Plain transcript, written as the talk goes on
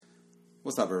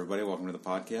What's up, everybody? Welcome to the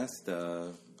podcast.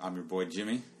 I'm your boy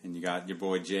Jimmy, and you got your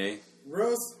boy Jay.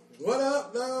 Russ, what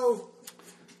up, though?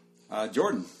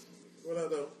 Jordan. What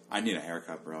up, though? I need a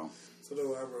haircut, bro. So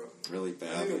do I, bro. Really I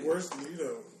bad. need it worse than you,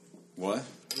 though. What?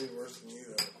 I need it worse than you,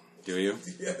 though. Do you?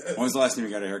 Yeah. When was the last time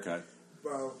you got a haircut?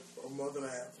 About a month and a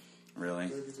half. Really?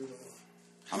 Maybe 2 months.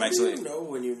 I'm actually... How do you know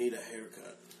when you need a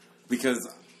haircut? Because...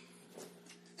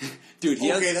 Dude,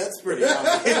 he okay, that's pretty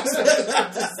obvious.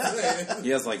 he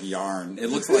has like yarn.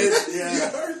 It looks like...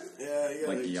 Yeah, you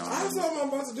like got yarn. I don't know what I'm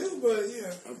about to do, but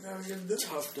yeah, I gotta get it a done.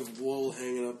 tuft of wool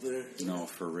hanging up there. No,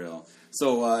 for real.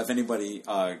 So, if anybody,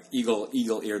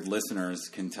 eagle-eared listeners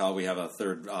can tell, we have a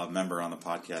third member on the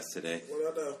podcast today.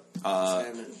 What up,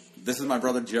 Salmon. This is my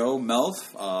brother Joe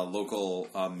Melf, local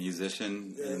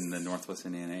musician Yes. in the Northwest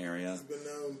Indiana area. though? Been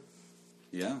known.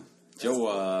 Yeah.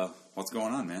 Joe, what's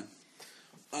going on, man?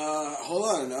 Whole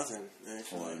lot of nothing,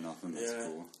 actually. Whole lot of nothing. That's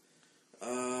cool.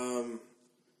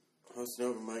 Hosting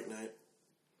open mic night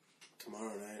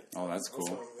tomorrow night. Oh, that's cool.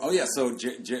 Awesome. Oh, yeah, so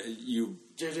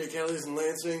JJ Kelly's in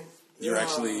Lansing. you're Yeah.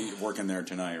 actually working there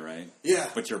tonight, right? Yeah.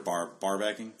 But you're bar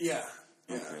backing? Yeah.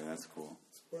 Okay, that's cool.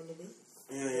 Quite a bit.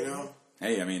 Yeah, you know.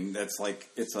 Hey, I mean, that's like,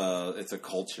 it's a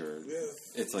culture. Yeah.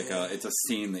 It's like it's a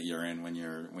scene that you're in when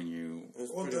you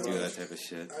It's Well, pretty do much that type of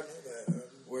shit. I know that.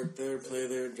 work there, play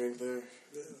there, drink there.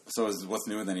 Yeah. So what's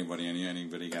new with anybody?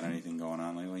 Anybody got anything going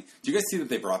on lately? Do you guys see that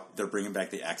they're bringing back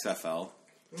the XFL?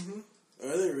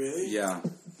 Are they really? Yeah.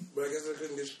 But I guess I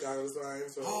couldn't get Chicago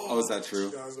signed, so... Oh, is that true?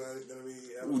 Chicago's not going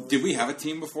to be... Did we have a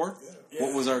team before? Yeah.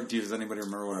 What was our... Does anybody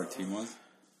remember what our team was?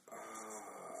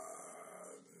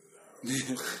 No.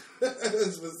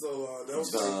 It's been so long. That was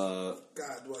The...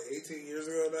 God, 18 years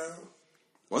ago now?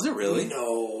 Was it really?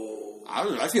 No.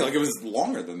 I feel like it was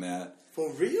longer than that. For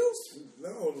reals? No,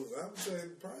 I would say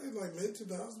probably like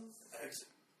mid-2000s.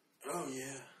 Oh,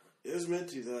 yeah. It was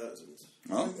mid-2000s.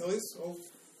 Oh, At least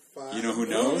 05. you know who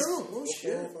knows? Oh,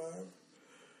 shit. 05.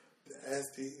 The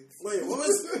ass-tees. Wait, what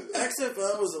was...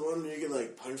 XFL was the one where you could,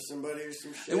 like, punch somebody or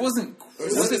some shit? It wasn't...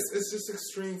 It's just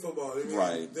extreme football. I mean,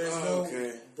 Right. There's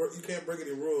okay. You can't break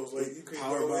any rules. Like, you can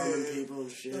Power go bombing in, people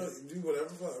and shit. do whatever.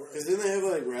 Right. Because didn't they have,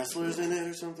 like, wrestlers in it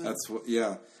or something? That's what...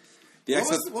 Yeah. The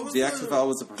What was the the- XFL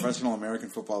was a professional American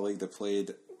football league that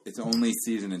played its only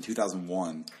season in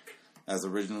 2001. As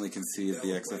originally conceived,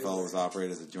 the XFL was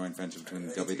operated as a joint venture between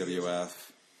the WWF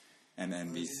and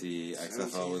NBC.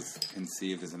 XFL was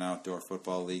conceived as an outdoor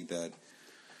football league that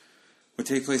would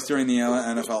take place during the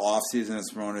NFL offseason.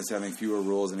 It's promoted as having fewer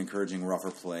rules and encouraging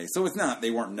rougher play. So it's not, they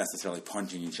weren't necessarily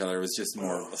punching each other. It was just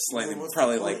more slightly, what's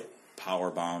probably the like point? power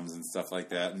bombs and stuff like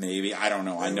that. Maybe. I don't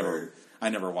know. I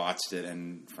never watched it,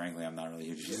 and frankly, I'm not really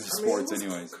huge into sports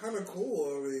anyways. Kind of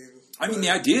cool. I mean,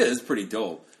 the idea is pretty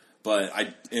dope. But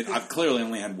I've clearly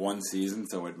only had one season,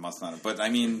 so it must not have. But, I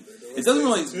mean, it doesn't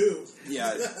really... Too.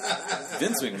 Yeah,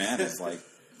 Vince McMahon is, like,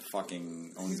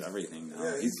 fucking owns everything now.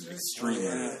 Yeah, He's extremely...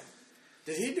 Yeah.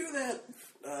 Did he do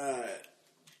that,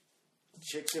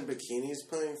 chicks in bikinis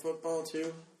playing football,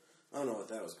 too? I don't know what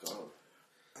that was called.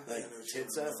 Like,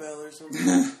 Tits FL or something?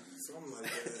 Something like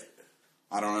that.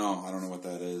 I don't know what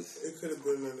that is. It could have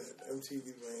been an MTV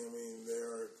thing. I mean, they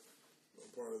are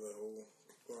a part of the whole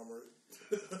conglomerate.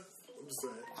 I'm just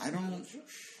saying. I don't...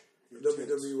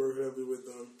 WWE worked heavily with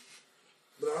them.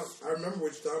 But I remember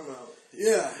what you're talking about.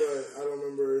 Yeah. But I don't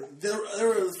remember. There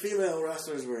were female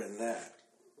wrestlers were in that.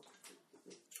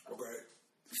 Okay.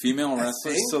 Female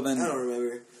wrestlers, so then... I don't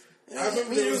remember. I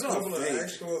remember there was a all couple of fake.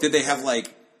 actual... Did they have, like...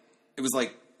 It was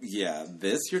like... Yeah,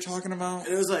 this you're talking about?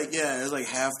 And it was like,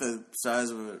 half the size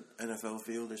of an NFL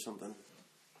field or something.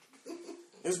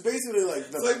 It was basically like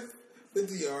It's like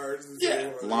 50 yards. And Yeah.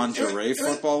 so on. Lingerie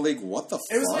football league? What the fuck?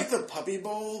 It was like the Puppy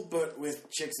Bowl, but with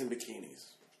chicks in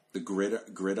bikinis. The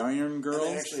gridiron And girls?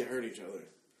 they actually hurt each other,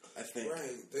 I think.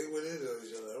 Right. They went into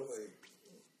each other. I was like...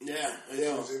 Yeah, I They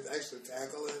know. was actually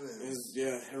tackling It and was,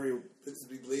 bitches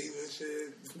be bleeding and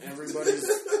shit.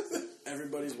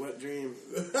 everybody's wet dream.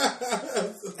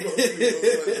 Most people's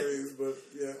dreams, but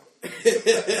yeah.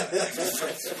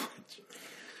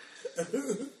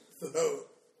 So,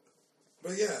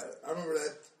 but yeah, I remember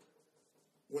that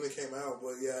when it came out.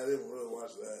 But yeah, I didn't really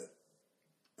watch that.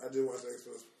 I did watch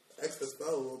XFL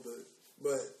a little bit,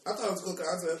 but I thought it was a cool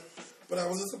concept. But I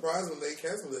wasn't surprised when they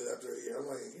canceled it after a year. I'm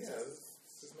like, yeah,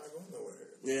 this is not going nowhere.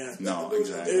 Yeah. No,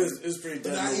 exactly. It was pretty But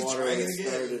dead now in the he's water when trying it again.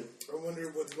 started. I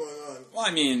wonder what's going on. Well,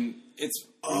 I mean, it's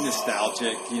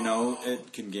nostalgic, you know?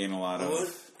 It can gain a lot of...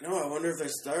 No, I wonder if they're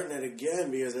starting it again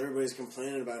because everybody's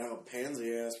complaining about how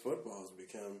pansy-ass football's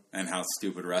become. And how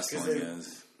stupid wrestling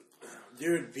is.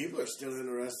 Dude, people are still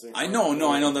interested. I know.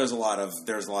 There's a lot of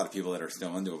people that are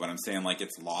still into it, but I'm saying like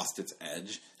it's lost its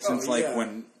edge since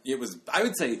when it was. I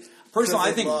would say personally,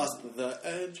 I think lost the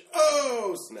edge.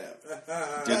 Oh snap!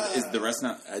 Is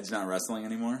the edge not wrestling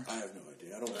anymore? I have no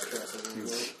idea. I don't watch wrestling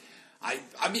anymore.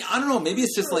 I mean, I don't know. Maybe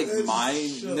it's just like my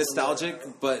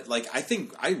nostalgic, but like I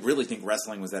really think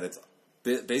wrestling was at its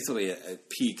basically it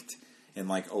peaked in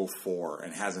like 2004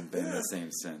 and hasn't been the same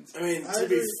since. I mean, to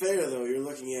be fair though, you're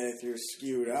looking at it through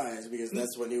skewed eyes because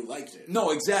that's when you liked it.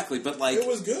 No, exactly, but like it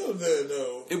was good then,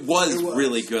 though. It was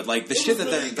really good. Like the shit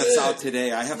that's out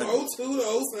today, I haven't. 02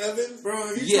 to 07, bro.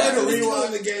 Have you tried to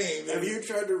rewatch the game? Have you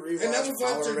tried to rewatch and that was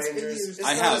Power Rangers?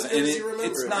 I have, and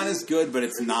it's not as good, but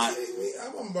it's not.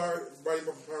 I'm a Brady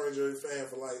Power Rangers fan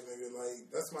for life, nigga. Like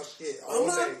that's my shit. I'm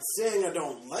not saying I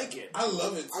don't like it. I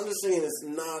love it. I'm just saying it's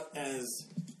not as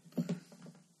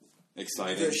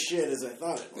exciting the shit as I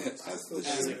thought it was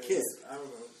as a kid. I don't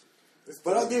know.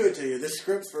 But I'll give it to you. The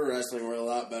scripts for wrestling were a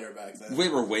lot better back then. We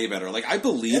were way better. Like I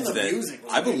believed that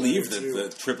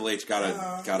the Triple H got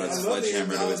a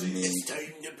sledgehammer to his knee. It's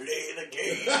time to play the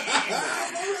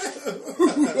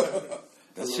game.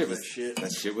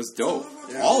 That shit was dope.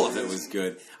 Yeah, all of it was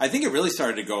good. I think it really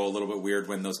started to go a little bit weird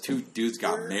when those two dudes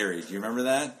got married. Do you remember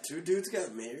that? Two dudes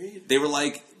got married? They were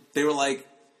like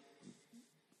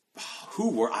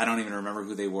who were I don't even remember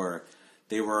who they were.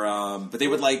 They were but they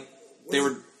would like they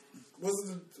were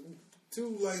wasn't it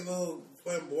two like little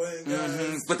flamboyant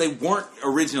guys? But they weren't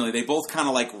originally. They both kind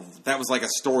of like that was like a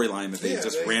storyline that they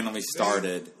randomly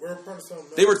started. They were part of something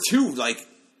else. They were two like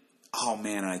oh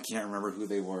man, I can't remember who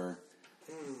they were.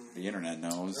 The internet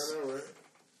knows. I know, right?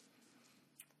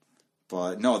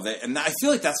 But no, and I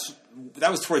feel like that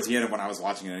was towards the end of when I was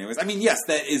watching it. Anyways, I mean, yes,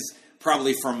 that is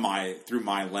probably through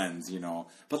my lens, you know.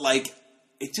 But like,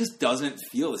 it just doesn't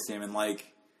feel the same. And like,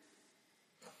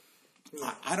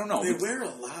 I don't know. They wear a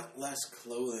lot less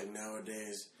clothing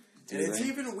nowadays, and it's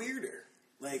even weirder.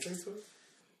 Like,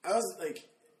 I was like,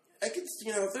 I could,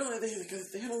 you know,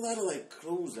 they had a lot of like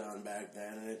clothes on back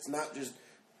then, and it's not just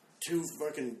two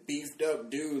fucking beefed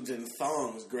up dudes in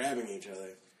thongs grabbing each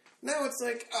other. Now it's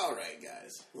like, all right,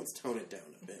 guys, let's tone it down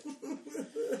a bit.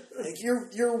 Like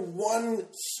you're one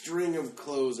string of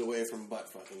clothes away from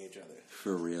butt fucking each other.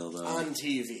 For real though. On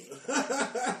TV.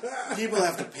 People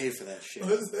have to pay for that shit.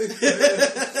 For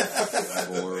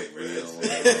real.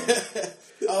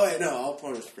 Oh wait, no, all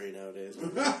porn is free nowadays.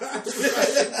 That's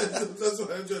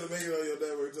why I'm trying to make it on your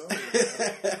network.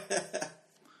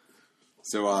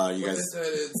 So, you guys... They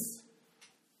said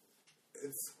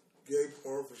it's gay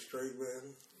porn for straight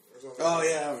men. Or something oh,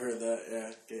 yeah, I've heard that.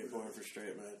 Yeah, gay porn for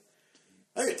straight men.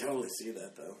 I could totally see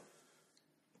that, though.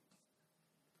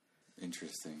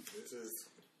 Interesting.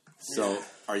 So,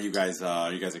 are you guys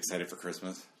excited for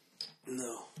Christmas?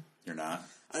 No. You're not?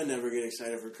 I never get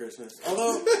excited for Christmas.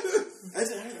 Although, I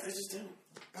just don't.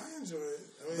 I enjoy it.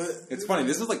 I mean, but it's funny.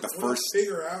 This is like the first. This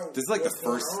is like the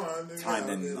first time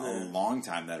in a Yeah. long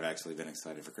time that I've actually been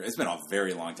excited for Christmas. It's been a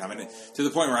very long time, and to the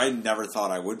point where I never thought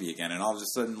I would be again. And all of a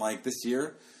sudden, like this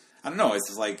year, I don't know. It's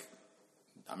just like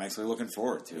I'm actually looking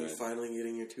forward to Are you it. finally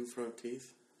getting your two front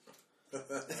teeth?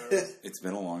 It's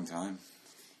been a long time.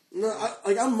 No,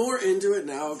 I'm more into it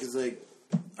now because like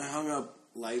I hung up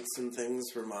lights and things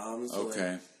for Mom. So,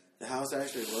 Okay. Like, the house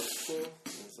actually looks cool.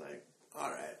 It's like, all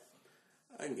right,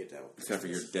 I can get down with it. Except for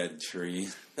your dead tree.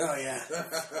 Oh yeah,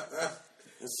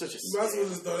 it's such a. You might as well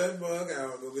just throw that bug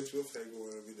out and go get you a fake one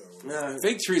and be done with it. Nah,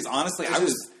 Fake trees. Honestly,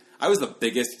 I was the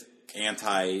biggest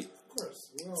anti Of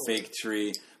course. No. fake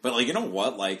tree. But like, you know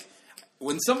what? Like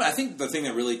I think the thing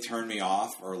that really turned me off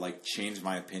or like changed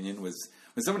my opinion was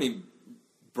when somebody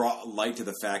brought light to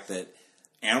the fact that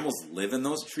animals live in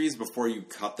those trees before you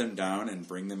cut them down and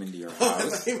bring them into your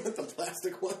house. I meant the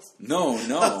plastic ones. No.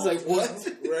 I was like, what?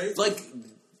 Right? Like,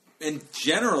 and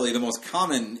generally the most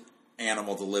common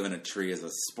animal to live in a tree is a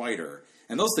spider.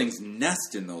 And those things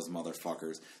nest in those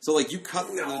motherfuckers. So, like, you cut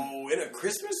them... No, in a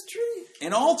Christmas tree?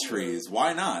 In all trees.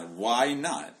 Why not? Why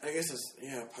not? I guess it's,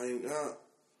 pine...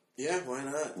 yeah, why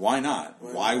not? Why not?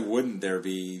 Why wouldn't there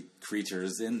be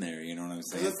creatures in there? You know what I'm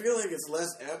saying? I feel like it's less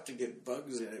apt to get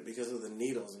bugs in it because of the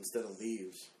needles instead of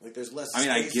leaves. Like, there's less I mean,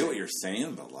 I space get in what it. you're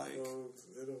saying, but, like... Well,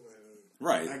 it don't matter.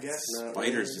 Right. I guess not.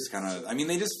 Spiders just kind of... I mean,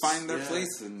 they just find their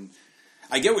place, and...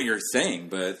 I get what you're saying,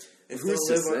 but... Who's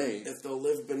to say? If they'll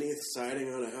live beneath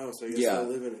siding on a house, I guess they'll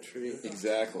live in a tree.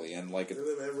 Exactly, and like... They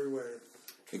live everywhere.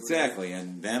 Exactly,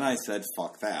 and then I said,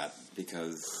 fuck that,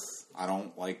 because I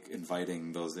don't like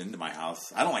inviting those into my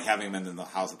house. I don't like having them in the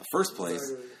house in the first place,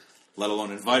 let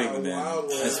alone inviting them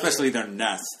in, especially their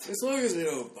nest. As long as they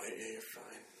don't bite you, you're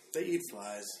fine. They eat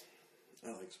flies.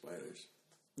 I like spiders.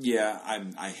 Yeah,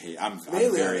 I'm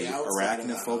very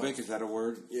arachnophobic. Is that a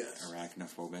word? Yes.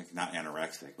 Arachnophobic, not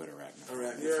anorexic, but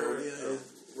arachnophobic.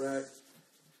 Arachnophobia.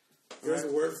 There's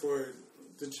a word for it.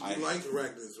 You like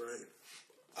arachnids, right?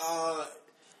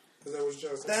 Is that what you're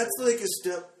trying to say? That's like a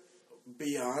step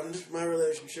beyond my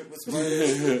relationship with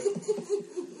spiders.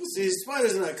 See,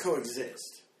 spiders and I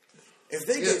coexist. If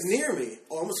they get near me,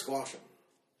 I'm gonna squash them.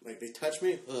 Like they touch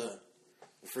me, I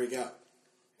freak out.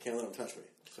 Can't let them touch me.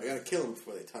 So I gotta kill them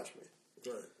before they touch me.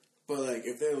 Right. But like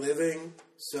if they're living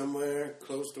somewhere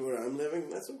close to where I'm living,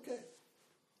 that's okay.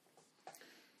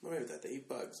 I'm alright with that. They eat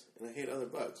bugs, and I hate other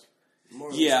bugs.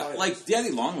 Yeah, like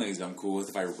daddy longlegs I'm cool with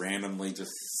if I randomly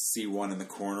just see one in the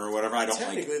corner or whatever. I don't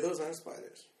technically, those aren't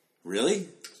spiders. Really?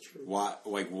 That's true. What?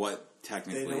 Like what?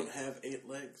 Technically, they don't have 8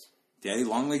 legs. Daddy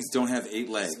longlegs don't have 8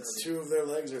 legs. 2 of their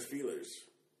legs are feelers,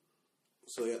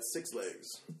 so they got 6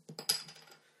 legs.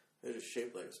 They're just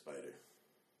shaped like a spider.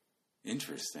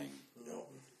 Interesting. No.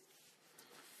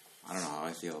 I don't know how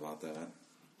I feel about that.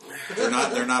 They're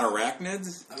not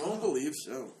arachnids? I don't believe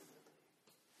so.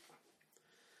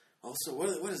 Also, what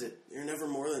is it?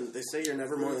 They say you're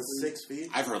never more than 6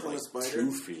 feet. I've heard like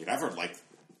 2 feet. I've heard like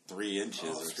 3 inches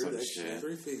or some shit.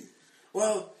 3 feet.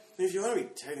 Well, if you want to be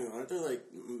technical, aren't there like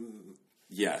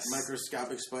yes,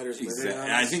 microscopic spiders? Exactly.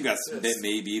 And I think that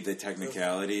may be the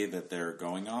technicality that they're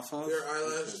going off of. Their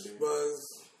eyelash bugs,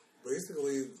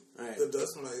 basically the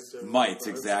dust mites. Mites,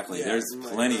 exactly. Yeah, there's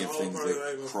plenty of things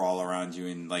that crawl around you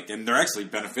and they're actually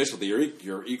beneficial to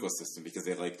your ecosystem because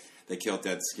they kill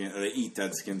dead skin, or they eat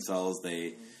dead skin cells.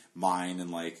 They mine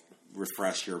and like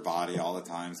refresh your body all the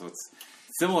time. So it's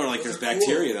similar. Like there's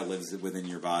bacteria that lives within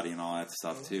your body and all that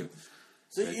stuff too.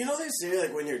 So you know they say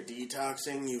like when you're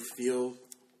detoxing, it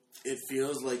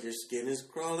feels like your skin is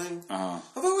crawling. I've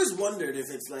always wondered if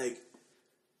it's like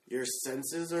your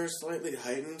senses are slightly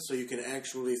heightened, so you can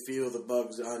actually feel the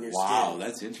bugs on your skin. Wow,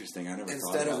 that's interesting. I never thought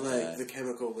about that. Instead of like the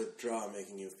chemical withdrawal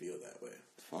making you feel that way.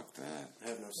 Fuck that. I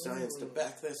have no science to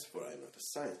back this, but I'm not a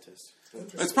scientist.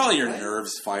 It's probably your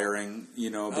nerves firing,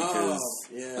 because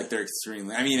like they're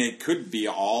extremely. I mean, it could be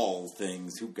all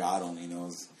things. Who God only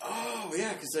knows. Oh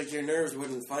yeah, because like your nerves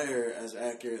wouldn't fire as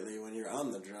accurately when you're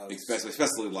on the drugs.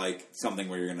 Especially like something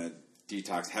where you're gonna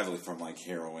detox heavily from like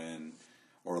heroin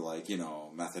or like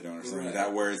methadone or something like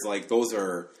that. Where it's like those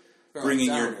are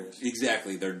bringing your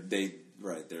they're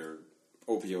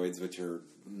opioids which are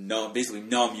basically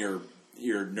numb your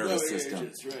nervous system.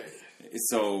 Agents, right.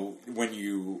 So when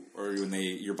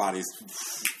your body's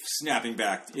snapping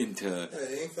back into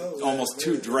almost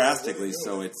too drastically,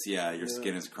 so it's your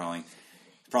skin is crawling.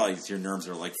 Probably your nerves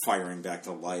are like firing back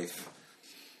to life.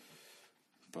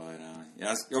 But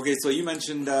okay. So you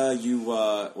mentioned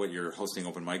you're hosting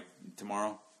open mic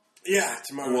tomorrow. Yeah,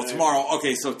 tomorrow. Well, tomorrow.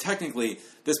 Okay, so technically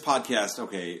this podcast.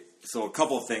 Okay, so a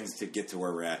couple of things to get to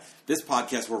where we're at. This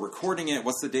podcast we're recording it.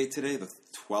 What's the date today? The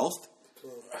 12th.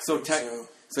 So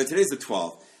today's the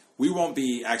 12th. We won't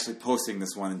be actually posting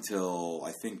this one until,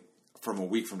 I think, from a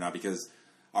week from now because,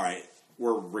 all right,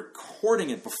 we're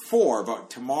recording it before, but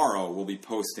tomorrow we'll be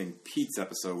posting Pete's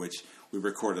episode, which we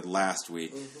recorded last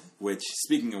week, which,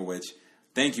 speaking of which,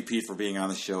 thank you, Pete, for being on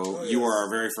the show. Oh, yes. You are our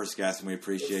very first guest, and we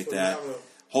appreciate that.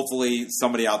 Hopefully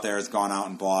somebody out there has gone out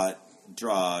and bought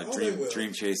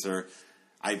Dream Chaser.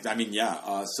 I mean,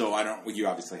 so I don't, you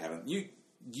obviously haven't.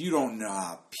 You don't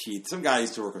know Pete. Some guy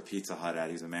used to work with Pizza Hut at.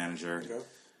 He's a manager. Okay.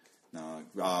 No,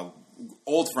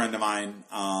 old friend of mine.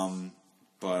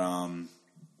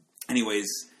 Anyways,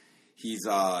 he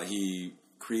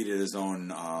created his own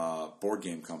board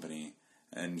game company,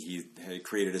 and he had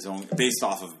created his own based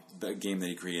off of the game that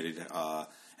he created,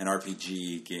 an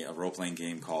RPG game, a role playing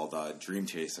game called Dream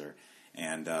Chaser.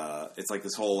 And it's like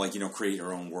this whole create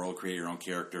your own world, create your own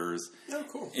characters. Oh,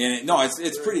 cool! And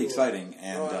it's pretty exciting.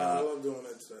 And I love doing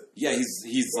that stuff. Yeah,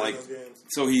 he's like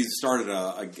so he's started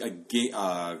a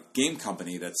game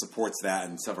company that supports that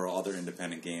and several other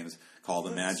independent games called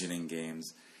Imagining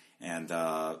Games. And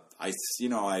I on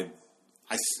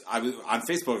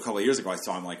Facebook a couple of years ago I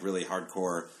saw him like really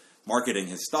hardcore marketing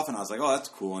his stuff, and I was like, oh, that's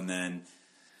cool. And then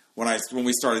when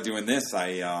we started doing this,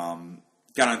 I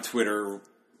got on Twitter.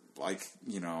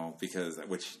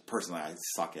 Which personally I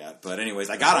suck at. But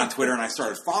anyways, I got on Twitter and I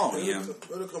started following him.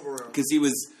 Because he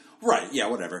was, right, yeah,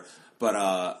 whatever. But,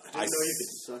 I didn't know you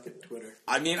could suck at Twitter.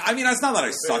 I mean, it's not that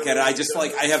I suck at it. I just, I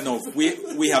have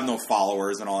we have no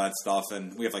followers and all that stuff.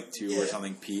 And we have, 2 or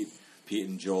something, Pete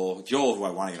and Joel. Joel, who I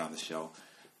want to get on the show.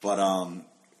 But,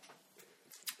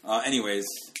 anyways,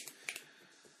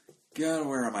 God,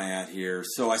 where am I at here?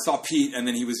 So I saw Pete, and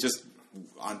then he was just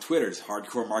on Twitter, just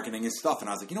hardcore marketing his stuff. And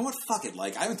I was like, you know what? Fuck it.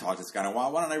 Like, I haven't talked to this guy in a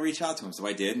while. Why don't I reach out to him? So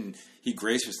I did, and he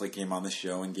graciously came on the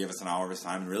show and gave us an hour of his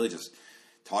time and really just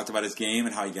talked about his game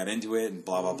and how he got into it and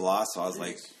blah, blah, blah. So I was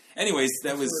like, anyways,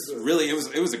 that was really,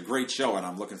 it was a great show, and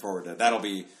I'm looking forward to it. That'll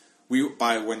be,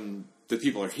 by when the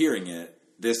people are hearing it,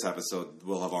 this episode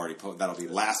will have already that'll be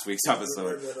last week's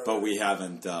episode, but we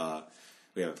haven't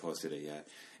posted it yet.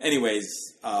 Anyways,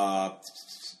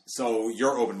 so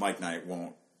your open mic night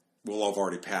will have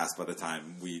already passed by the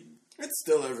time we... It's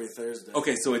still every Thursday.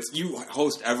 Okay, so it's you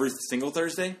host every single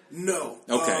Thursday? No.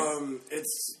 Okay.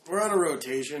 We're on a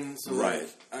rotation, so right.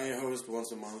 Like, I host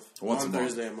once a month. Once a month.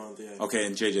 Thursday a month, yeah. Okay,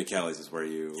 and JJ Kelly's is where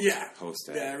you host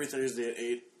at. Yeah, every Thursday at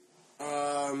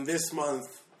 8. This month,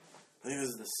 I think this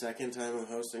is the second time I'm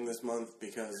hosting this month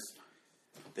because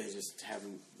they just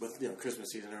haven't, with Christmas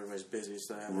season, everybody's busy,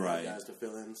 so I haven't had guys to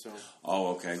fill in. So.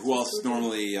 Oh, okay. Who else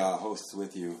normally hosts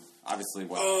with you? Obviously,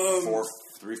 what,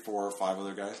 3, 4, or 5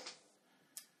 other guys?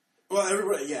 Well,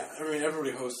 everybody, yeah. I mean,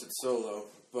 everybody hosts it solo,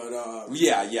 but...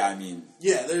 yeah, I mean...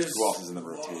 Yeah, there's... Who else is in the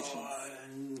rotation?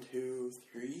 1, 2,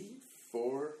 3,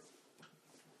 4,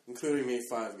 including me,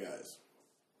 5 guys.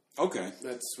 Okay.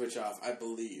 That switch off, I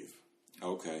believe.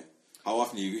 Okay. How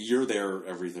often you're there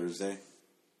every Thursday?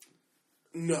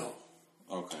 No.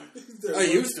 Okay. I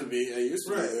used to be there every He's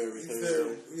Thursday.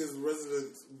 there. He has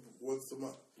residence once a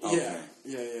month. Okay.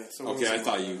 Yeah. So okay, I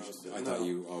thought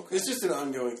you. Okay. It's just an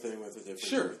ongoing thing with a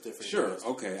different. Sure. Guys.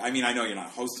 Okay. I mean, I know you're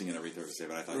not hosting it every Thursday,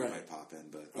 but I thought you might pop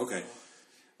in. But okay,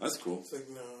 that's cool. It's like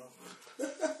no,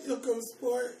 you don't come to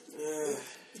support.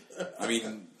 I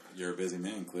mean, you're a busy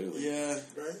man, clearly. Yeah.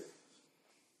 Right.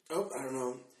 Oh, I don't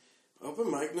know. Open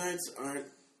mic nights aren't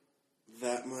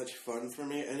that much fun for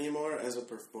me anymore as a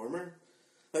performer.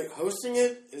 Like, hosting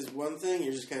it is one thing,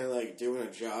 you're just kind of like doing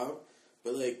a job,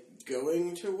 but like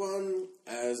going to one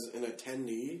as an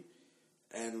attendee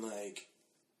and like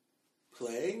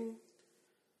playing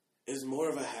is more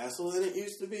of a hassle than it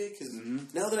used to be, because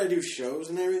now that I do shows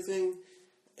and everything,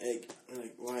 I'm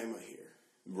like, why am I here?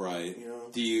 Right. You know?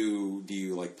 Do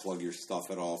you like plug your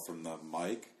stuff at all from the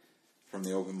mic? From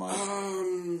the open mic?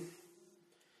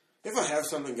 If I have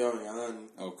something going on.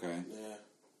 Okay. Yeah.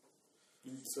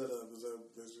 You set up, is that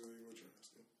basically what you're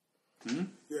asking?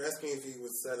 You're asking if he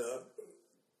was set up?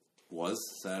 Was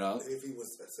set up? If he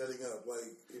was setting up,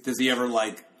 like... Does he ever,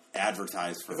 like,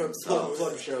 advertise for himself?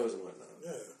 Plug shows and whatnot.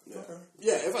 Yeah. Okay.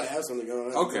 Yeah, if I have something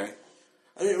going on. Okay.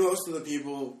 I mean, most of the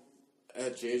people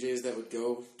at JJ's that would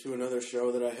go to another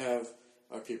show that I have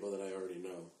are people that I already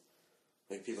know.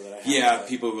 Like, people that I have. Yeah, like,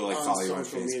 people who, like, follow you on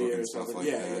social Facebook media and or stuff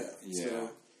something. like that. Yeah. So,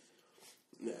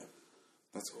 yeah.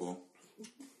 That's cool.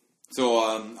 So,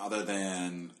 other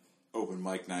than open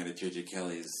mic night at JJ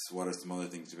Kelly's, what are some other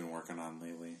things you've been working on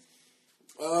lately?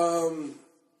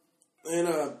 In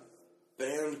a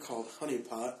band called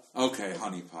Honeypot. Okay,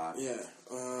 Honeypot. Yeah.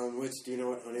 Which, do you know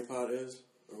what Honeypot is?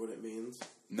 Or what it means?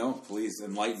 No, please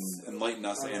enlighten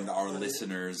us and our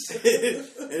listeners.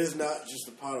 It is not just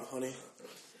a pot of honey.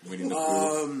 We need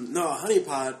to No, a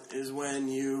honeypot is when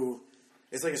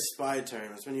it's like a spy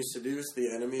term. It's when you seduce the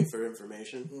enemy for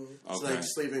information. It's like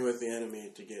sleeping with the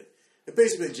enemy to get... It's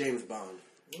basically James Bond.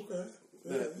 Okay.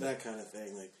 That kind of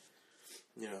thing. Like,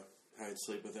 I'd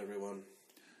sleep with everyone,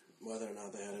 whether or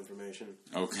not they had information.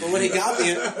 Okay. But when he got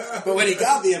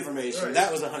the information,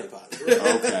 that was a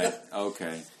honeypot.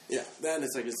 Okay. Yeah, then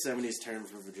it's like a 70s term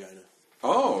for vagina.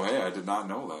 Oh, hey, I did not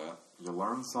know that. You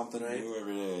learn something new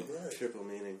every day. Right. Triple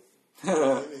meaning.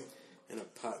 In a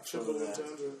pot full Triple of that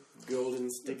entendre. golden,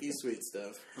 sticky, sweet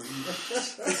stuff.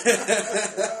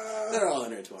 They're all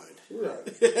intertwined. Right.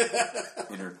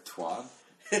 Intertwined?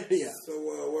 Yeah. So,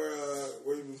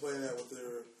 where you been playing at with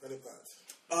your honeypots?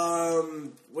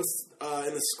 What's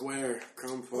in the square,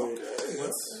 Crown Point? Okay.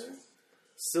 What's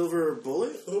Silver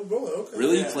Bullet? Silver Bullet, okay.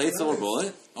 Really? You played Silver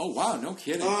Bullet? Oh, wow, no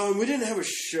kidding. We didn't have a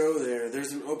show there.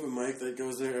 There's an open mic that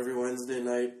goes there every Wednesday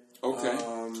night. Okay.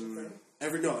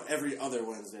 Every other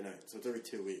Wednesday night. So it's every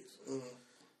 2 weeks.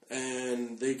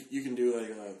 And you can do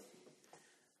like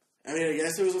I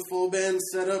guess it was a full band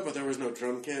setup, but there was no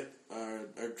drum kit.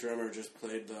 Our drummer just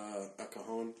played a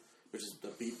cajon, which is the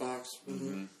beatbox.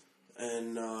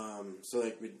 And so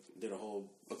like we did a whole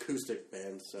acoustic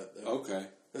band set there. Okay.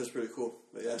 That was pretty cool.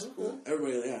 But yeah, That's cool.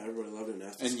 Everybody loved it and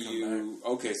asked us to come back.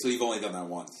 Okay, so you've only done that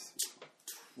once?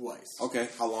 Twice. Okay,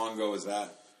 how long ago was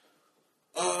that?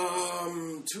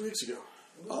 2 weeks ago.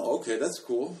 Oh, okay, that's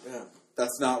cool. Yeah.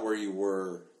 That's not where you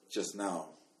were just now.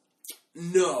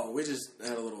 No, we just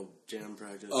had a little jam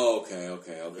practice. Oh, okay,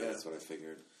 Yeah. that's what I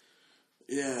figured.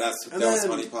 Yeah. That was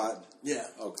Honeypot? Yeah.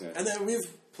 Okay. And then we've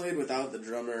played without the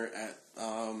drummer at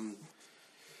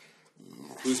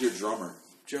Who's your drummer?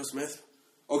 Joe Smith.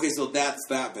 Okay, so that's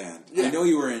that band. Yeah. I know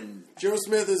you were in... Joe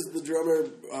Smith is the drummer.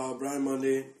 Brian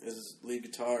Mundy is lead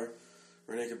guitar.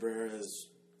 Renee Cabrera is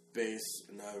bass.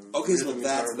 And I'm Okay, so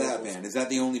that's that band. Is that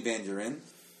the only band you're in?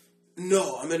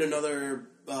 No, I'm in another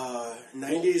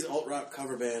 90s alt-rock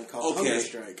cover band called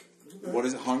Hungerstrike. What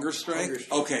is it?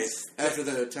 Hungerstrike? Okay. After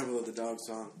the Temple of the Dog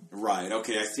song. Right,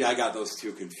 okay. I see. I got those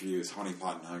two confused.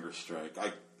 Honeypot and Hungerstrike.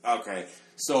 Okay.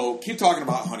 So, keep talking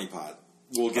about Honeypot.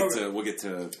 We'll get to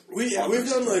we've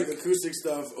done like acoustic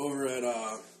stuff over at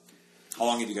how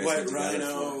long have you guys been together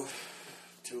Rhino for?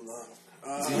 Too long.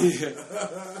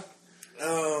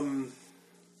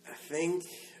 I think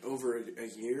over a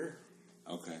year.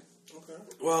 Okay.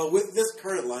 Well, with this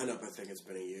current lineup, I think it's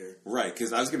been a year. Right,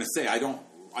 because I was going to say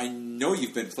I know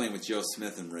you've been playing with Joe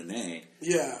Smith and Renee.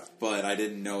 Yeah. But I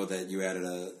didn't know that you added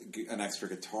an extra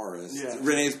guitarist. Yeah.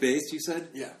 Renee's bass, you said?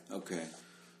 Yeah. Okay.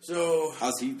 So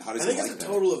how does he I think it's a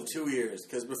total of 2 years,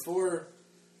 because before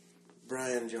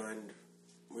Brian joined,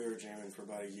 we were jamming for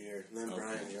about a year, and then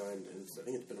Brian joined, and I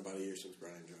think it's been about a year since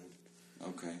Brian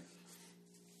joined. Okay.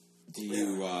 Do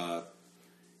you?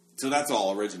 So that's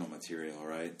all original material,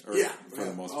 right? Or for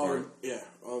the most part. Yeah,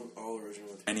 all original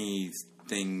material.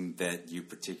 Anything that you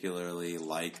particularly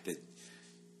like that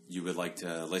you would like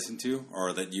to listen to,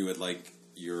 or that you would like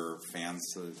your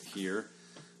fans to hear?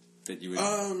 That you would.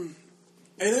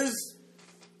 And there's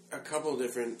a couple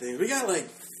different things. We got like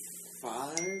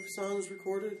 5 songs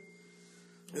recorded.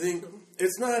 I think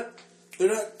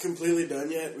they're not completely done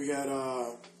yet. We got,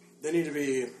 they need to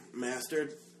be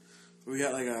mastered. We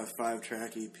got like a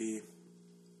 5-track EP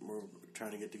we're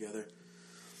trying to get together.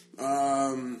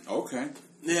 Okay.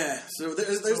 Yeah, so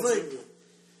there's like,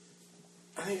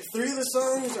 I think 3 of the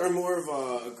songs are more of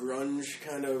a grunge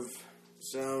kind of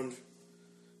sound,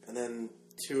 and then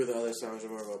 2 of the other songs are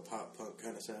more of a pop punk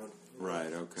kind of sound.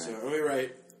 Right, okay. So we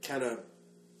write kind of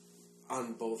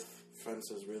on both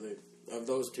fences, really, of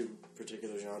those 2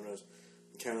 particular genres.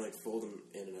 Kind of like fold them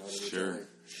in and out of each other.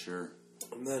 Sure.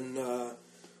 And then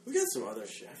we got some other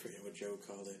shit. I forget what Joe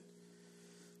called it.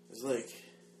 It's like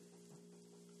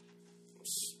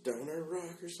stoner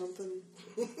rock or something.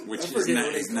 Which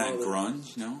isn't that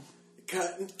grunge? No.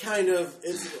 Kind of.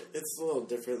 It's a little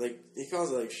different. Like he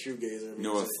calls it like shoegazer.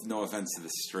 No offense to the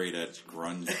straight edge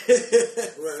grunge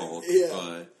folk,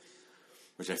 but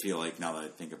which I feel like now that I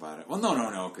think about it. Well,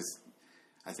 no, because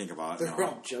I think about they're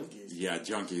all junkies. Yeah,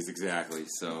 junkies exactly.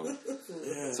 So,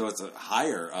 so it's a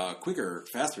higher, quicker,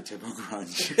 faster type of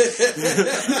grunge.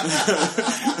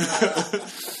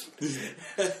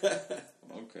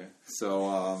 Okay,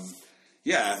 so.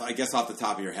 Yeah, I guess off the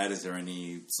top of your head, is there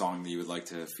any song that you would like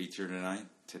to feature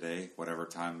today, whatever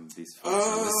time these folks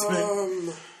are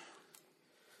listening?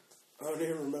 I don't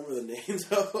even remember the names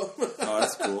of them. Oh,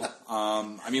 that's cool.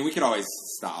 I mean, we could always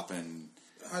stop and...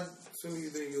 How soon do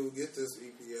you think you'll get this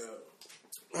EP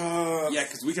out? Yeah,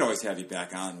 because we could always have you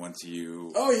back on once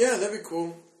you... Oh, yeah, that'd be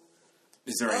cool.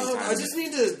 Is there any time... I just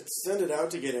need to send it out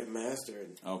to get it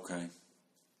mastered. Okay.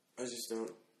 I just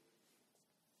don't...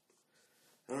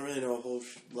 I don't really know a whole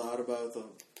lot about the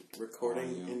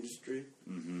recording industry.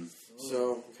 Mm-hmm.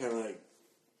 So I'm kind of like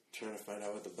trying to find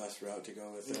out what the best route to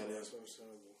go with that is.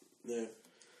 Yeah.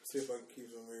 See if I can keep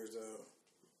some ears out.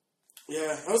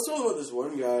 Yeah, I was told about this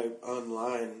one guy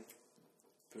online,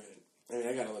 but I mean,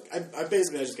 I gotta look. I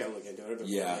just gotta look into it. I've been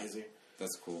lazy.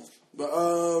 That's cool. But I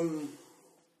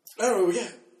don't know. We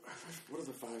got what are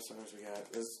the 5 songs we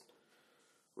got? There's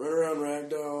Run Around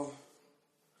Ragdoll,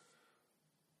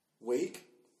 Wake.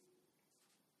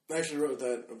 I actually wrote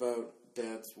that about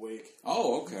Dad's wake.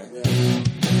 Oh, okay. Yeah.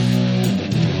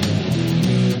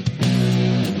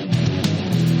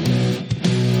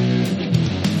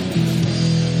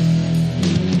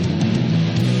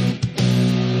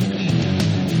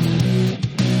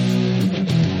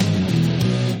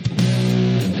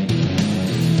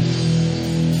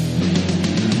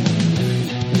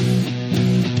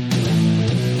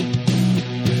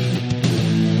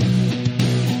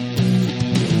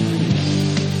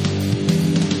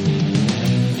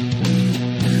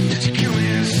 Did you kill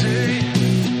me?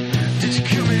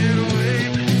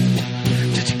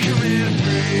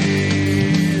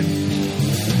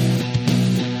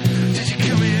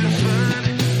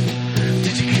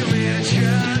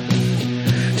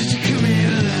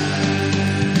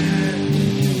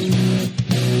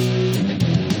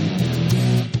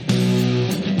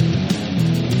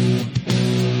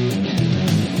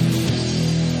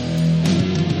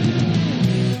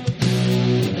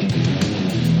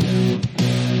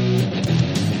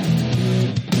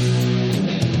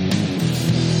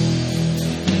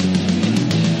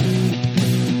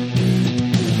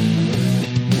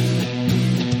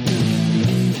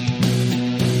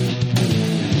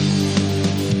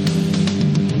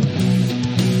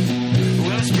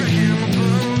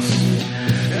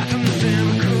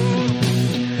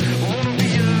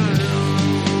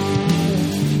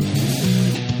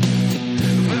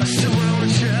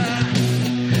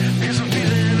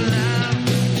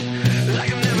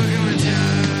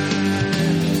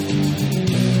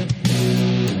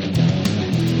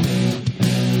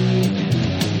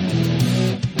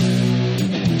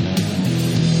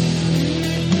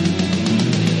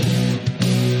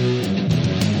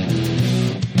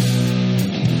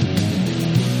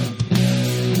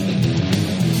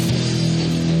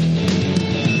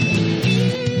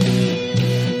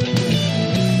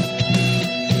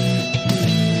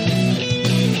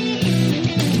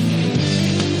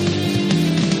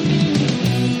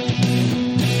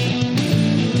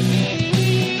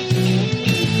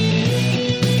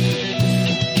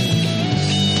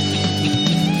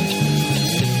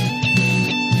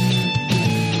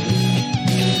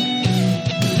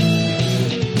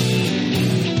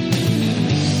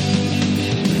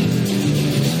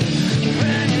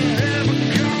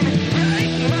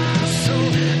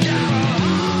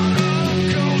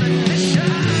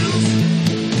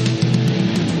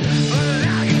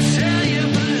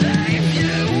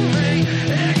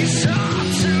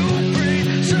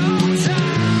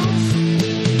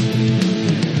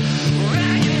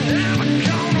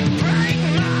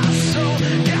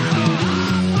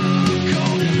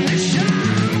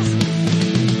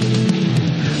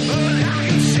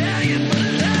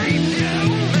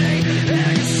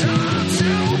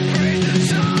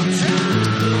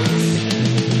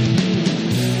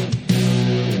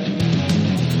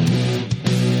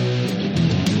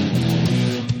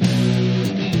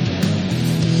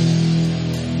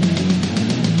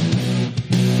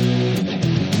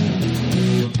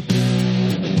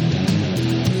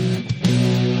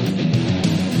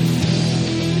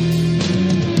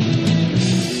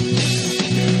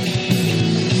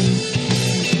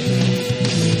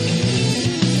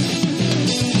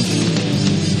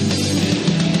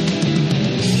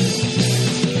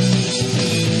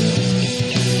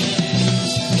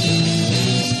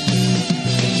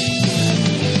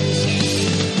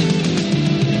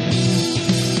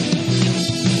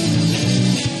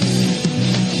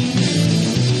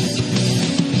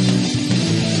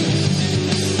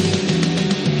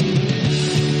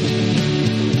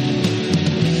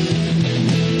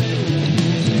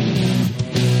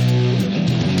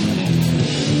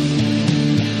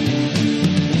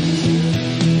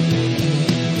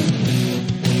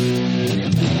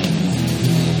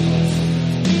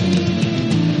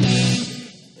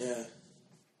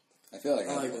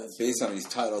 Based on these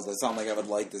titles, I sound like I would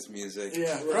like this music.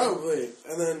 Yeah, probably.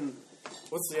 And then,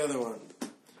 what's the other one?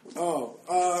 Oh,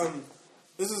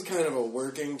 this is kind of a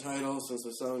working title since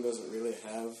the song doesn't really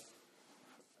have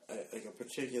like a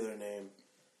particular name.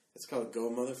 It's called Go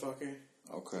Motherfucker.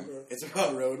 Okay. It's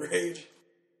about road rage.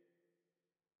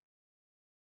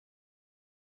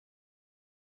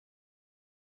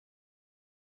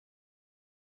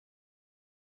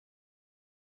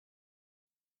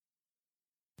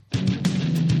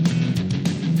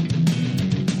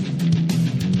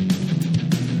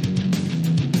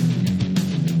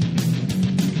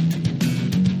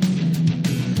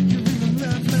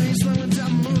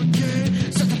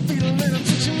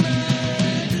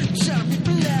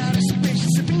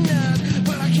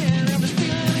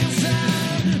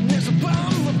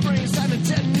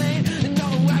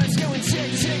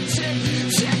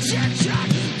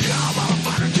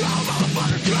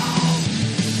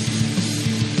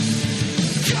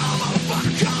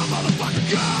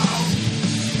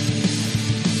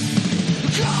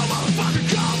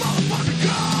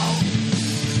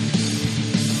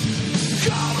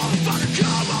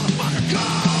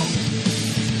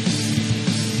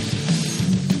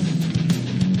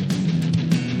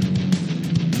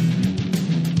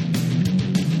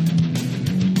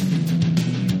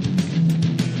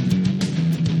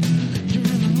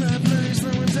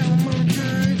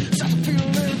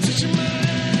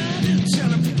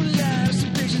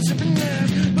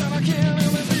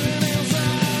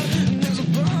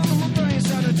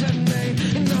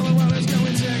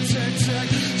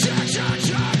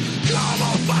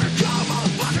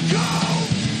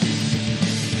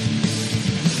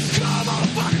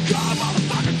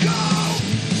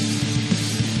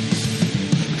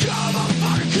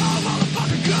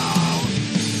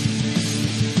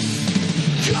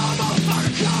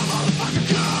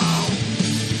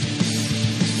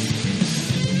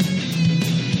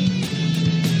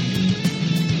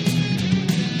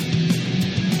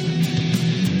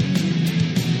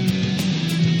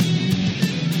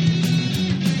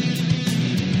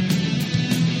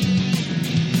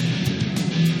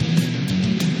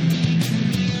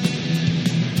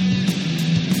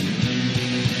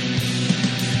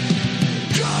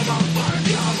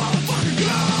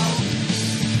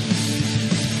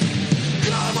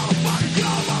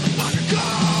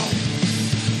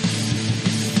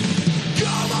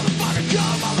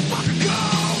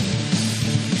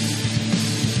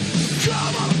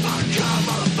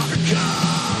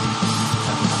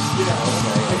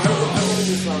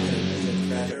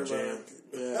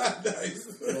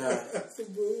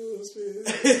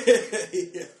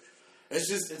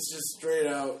 It's just straight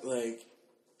out like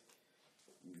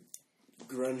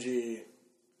grungy,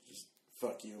 just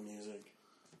fuck you music.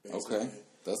 Basically. Okay,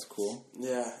 that's cool.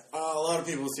 Yeah, a lot of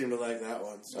people seem to like that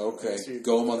one. So okay,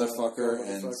 Go Motherfucker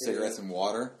and Cigarettes yeah. and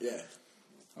Water. Yeah.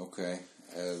 Okay,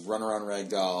 Run Around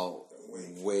Ragdoll,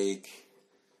 Wake.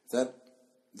 Did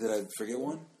I forget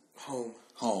one? Home.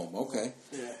 Okay.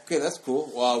 Yeah. Okay, that's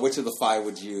cool. Well, which of the 5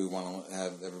 would you want to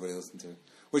have everybody listen to?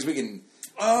 Which we can.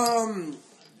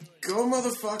 Go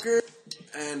Motherfucker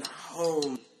and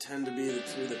Home tend to be the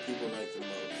two that people like the most.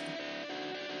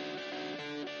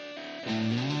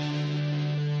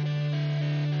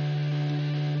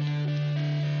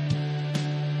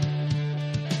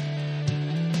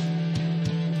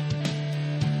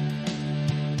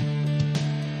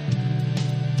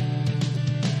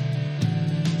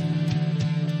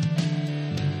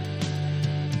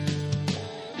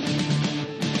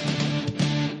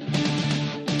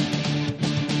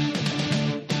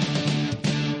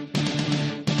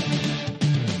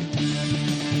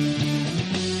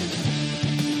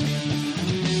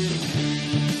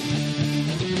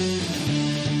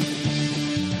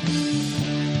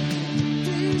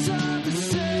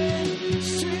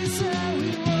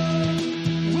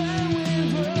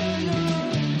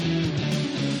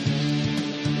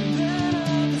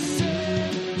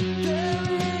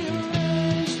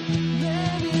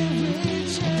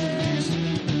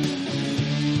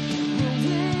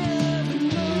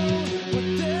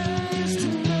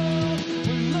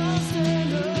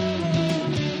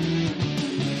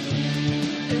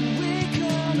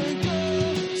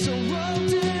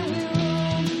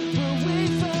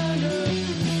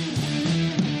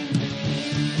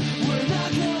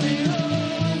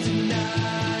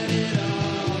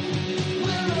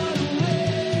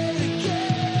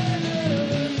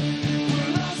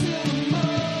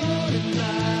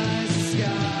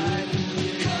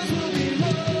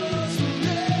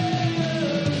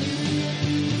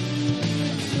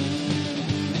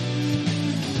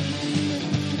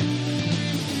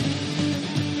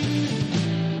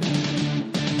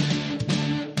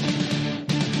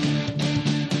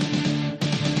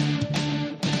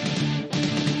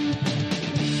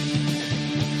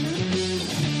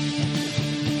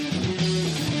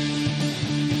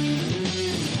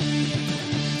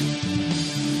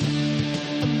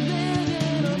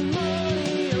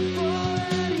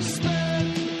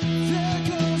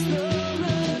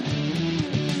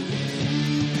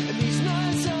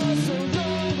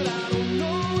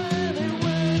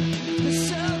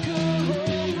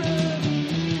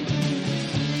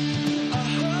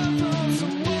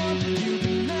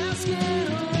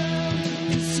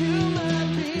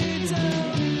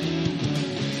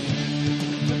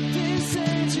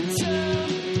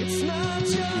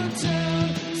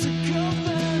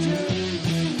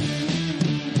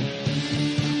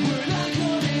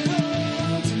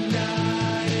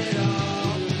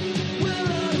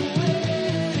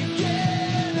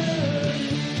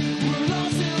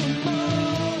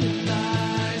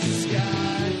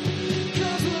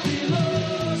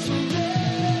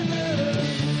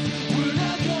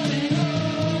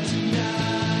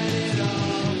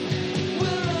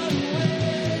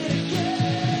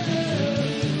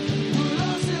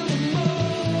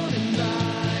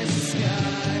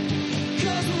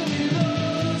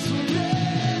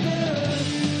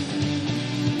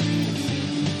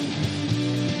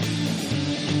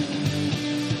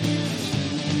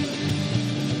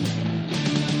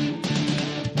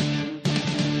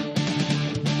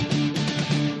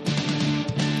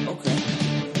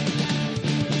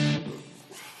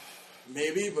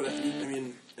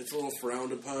 little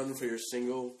frowned upon for your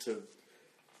single to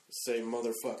say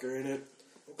motherfucker in it.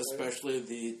 Okay. Especially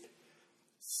the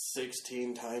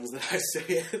 16 times that I say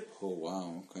it. Oh,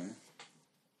 wow, okay.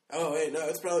 Oh, wait, no,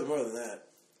 it's probably more than that.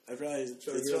 It's probably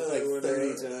like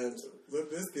 30 times. Lip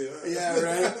Biscuit, huh? Yeah,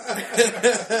 right?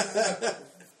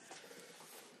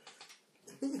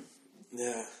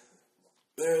 Yeah.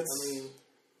 I mean,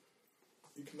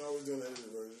 you can always do an edited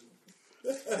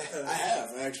version. I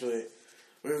have, actually.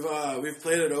 We've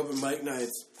played at open mic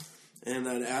nights, and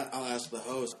I'll ask the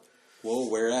host. Whoa,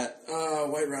 where at?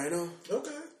 White Rhino.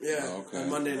 Okay. Yeah. Oh, okay. On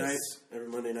Monday nights. Every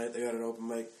Monday night they got an open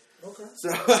mic. Okay. So,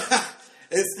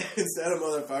 instead of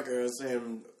motherfucker, I was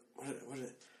saying, what is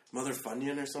it? Mother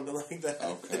Funyun or something like that.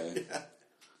 Okay.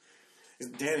 Yeah.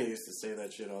 Danny used to say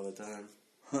that shit all the time.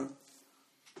 Huh.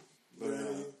 But,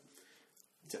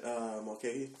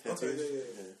 Mulcahy? Tattoos? Okay,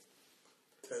 yeah.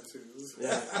 Tattoos.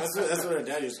 Yeah, that's what our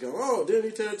dad used to go, oh,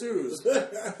 Danny Tattoos.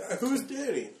 Who's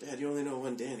Danny? Dad, you only know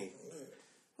one Danny.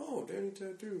 Oh, Danny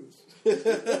Tattoos.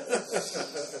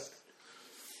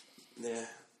 Yeah.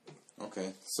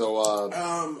 Okay, so,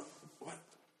 what?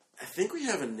 I think we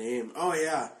have a name. Oh,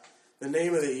 yeah. The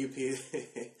name of the EP,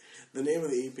 the name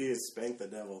of the EP is Spank the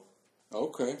Devil.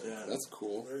 okay, Yeah. that's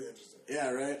cool. Very interesting.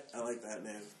 Yeah, right? I like that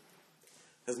name.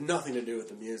 Has nothing to do with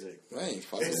the music. Hey,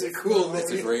 fuck It's it. a cool name.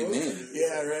 It's a great name.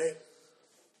 Yeah, right?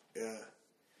 Yeah.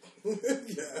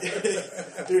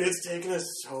 Yeah. Dude, it's taken us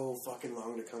so fucking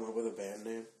long to come up with a band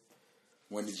name.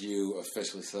 When did you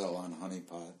officially settle on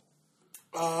Honeypot?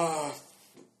 A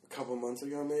couple months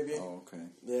ago, maybe. Oh, okay.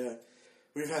 Yeah.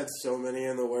 We've had so many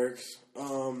in the works.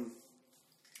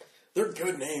 They're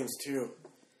good names, too.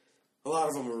 A lot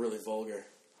of them are really vulgar.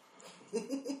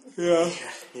 Yeah.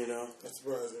 You know? That's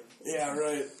surprising. Yeah,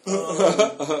 right. Go,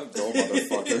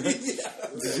 motherfucker.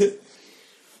 Yeah.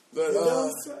 But,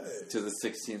 To the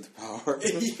 16th power.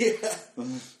 yeah.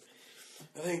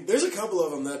 I think there's a couple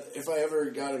of them that if I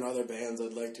ever got in other bands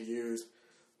I'd like to use.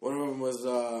 One of them was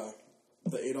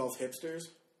the Adolf Hipsters.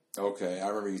 Okay, I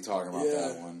remember you talking about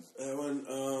that one. That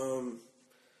one.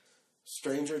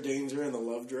 Stranger Danger and the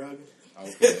Love Drug.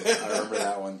 Okay, I remember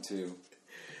that one too.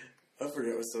 I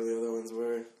forget what some of the other ones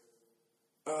were.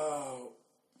 Oh.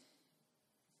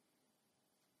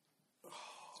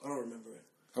 I don't remember it.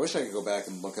 I wish I could go back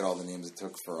and look at all the names it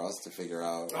took for us to figure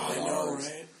out. Oh, I know,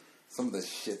 right? Some of the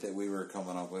shit that we were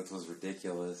coming up with was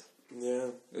ridiculous. Yeah.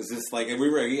 It was just like,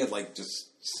 he had like just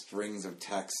strings of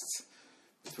texts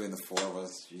between the four of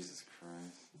us. Jesus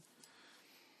Christ.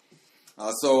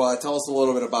 So tell us a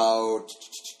little bit about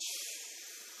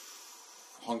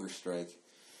Hungerstrike.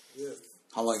 Yes.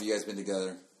 How long have you guys been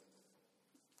together?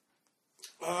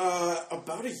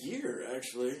 About a year,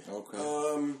 actually. Okay.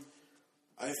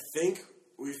 I think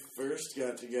we first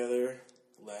got together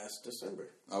last December.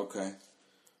 Okay.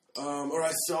 Or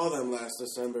I saw them last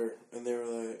December, and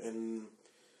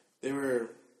they were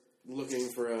looking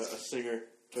for a singer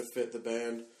to fit the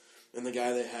band, and the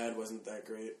guy they had wasn't that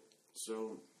great.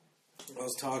 So I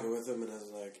was talking with him, and I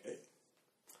was like, "Hey,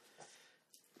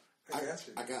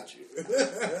 I got you." And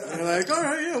they're like, "All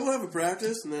right, yeah, we'll have a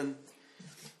practice." And then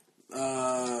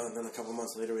a couple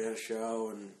months later, we had a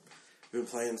show, and we've been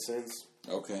playing since.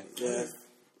 Okay. Yeah.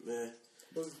 Where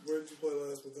did you play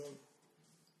last with them?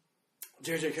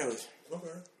 JJ Kelly's.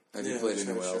 Okay. Have you played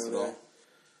anywhere else at all?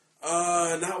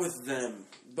 Not with them,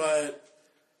 but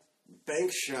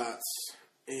Bank Shots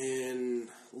in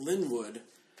Linwood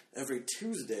every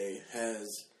Tuesday has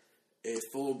a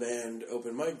full band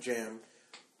open mic jam,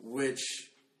 which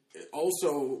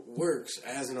also works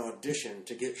as an audition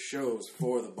to get shows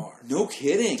for the bar. No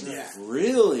kidding. Yeah.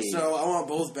 Really? So I want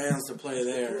both bands to play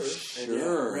there.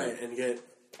 Sure. And get,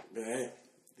 hey,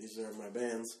 these are my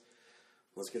bands.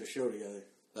 Let's get a show together.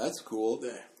 That's cool.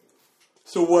 Yeah.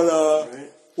 So what?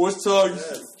 Right? What songs?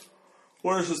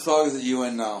 What are some songs that you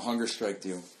and Hungerstrike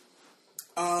do?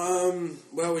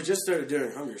 Well, we just started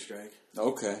doing Hungerstrike.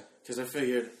 Okay. Because I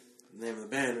figured the name of the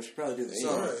band, we should probably do the Yeah,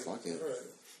 song. Right. fuck it.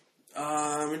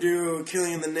 All right. We do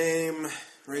Killing in the Name,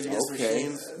 Rage Against the Okay.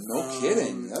 Machines. No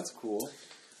kidding. That's cool.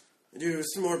 We do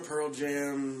some more Pearl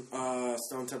Jam,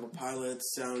 Stone Temple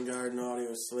Pilots, Soundgarden,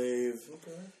 Audio Slave,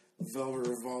 Okay. Velvet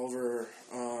Revolver,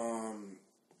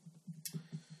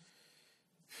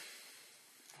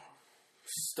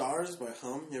 Stars by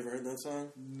Hum. You ever heard that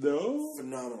song? No.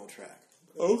 Phenomenal track.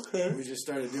 Okay. We just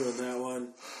started doing that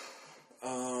one.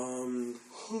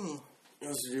 We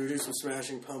also do some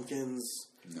Smashing Pumpkins,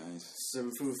 Nice.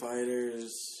 some Foo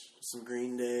Fighters, some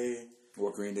Green Day.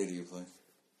 What Green Day do you play?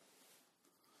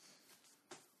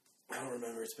 I don't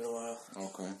remember. It's been a while.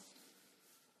 Okay.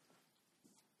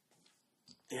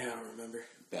 Yeah, I don't remember.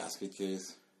 Basket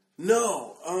Case.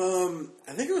 No,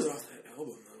 I think it was off that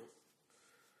album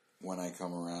though. When I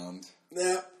Come Around.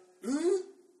 Yeah.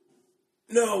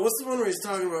 No, what's the one where he's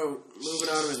talking about moving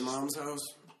out of his mom's house?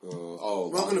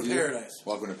 Welcome to Paradise.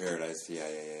 Welcome to Paradise.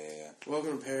 Yeah.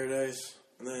 Welcome to Paradise.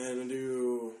 And then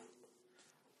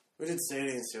we did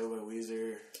Sadie Seal by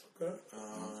Weezer. Okay.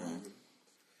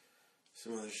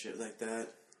 Some other shit like that.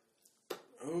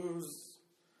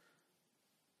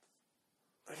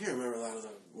 I can't remember a lot of the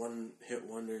one-hit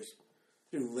wonders.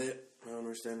 Do Lit, I Don't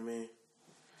Understand Me.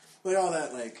 Like all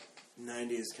that, like,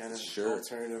 90s kind of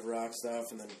alternative rock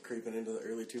stuff, and then creeping into the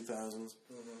early 2000s.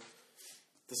 Mm-hmm.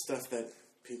 The stuff that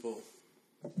people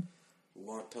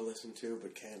want to listen to,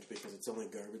 but can't because it's only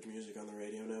garbage music on the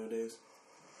radio nowadays.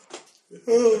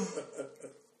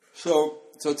 So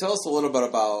tell us a little bit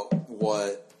about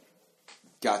what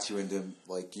got you into,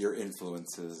 like, your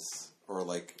influences, or,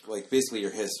 like basically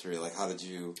your history. Like, how did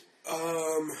you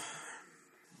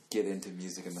get into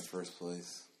music in the first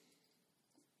place?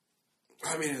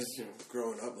 I mean, it's,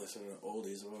 growing up listening to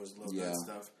oldies, I've always loved that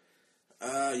stuff.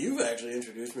 You've actually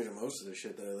introduced me to most of the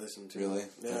shit that I listen to. Really?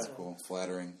 Yeah. That's cool.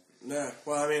 Flattering. Nah,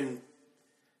 well, I mean,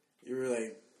 you were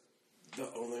like the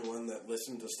only one that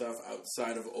listened to stuff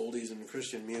outside of oldies and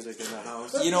Christian music in the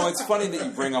house. It's funny that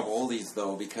you bring up oldies,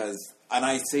 though, because, and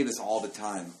I say this all the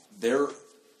time, they're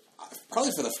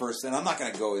probably for the first, and I'm not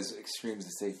going to go as extreme as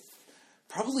to say,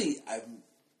 probably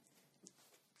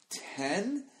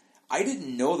 10. I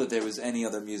didn't know that there was any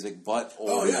other music but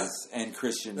oldies and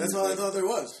Christian music. That's all I thought there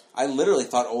was. I literally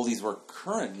thought oldies were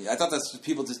current. I thought that's just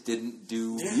people just didn't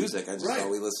do music. I just thought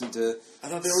we listened to. I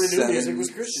thought the only new music was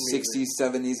Christian music. 60s,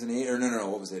 70s, and 80s. Or no,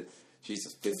 what was it?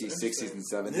 Jesus, 50s, 60s, and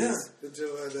 70s. Yeah, it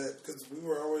just like that because we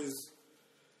were always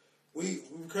we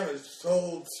were kind of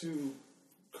told to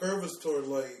curve us toward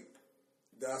like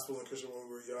gospel and Christian when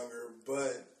we were younger,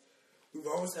 but we've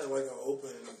always had like an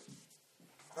open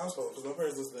household because my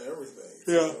parents listen to everything.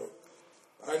 Yeah. So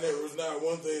it was not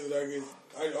one thing that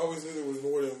I always knew there was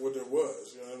more than what there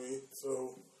was, you know what I mean?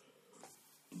 So,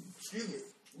 excuse me.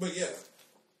 But yeah,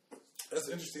 that's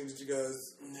interesting that you guys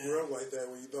grew up like that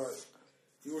where you thought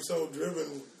you were so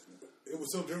driven, it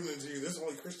was so driven into you, this is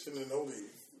only Christian and oldie.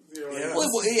 You know,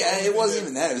 it wasn't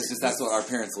even that. It was just that's what our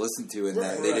parents listened to, and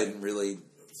that they didn't really.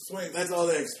 That's all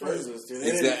they exposed us to.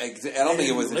 I don't think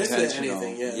it was intentional.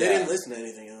 They didn't listen to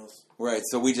anything else. Right,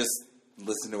 so we just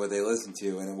listened to what they listened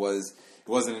to, and it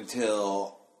wasn't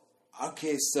until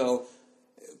so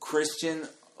Christian,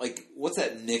 like, what's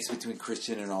that mix between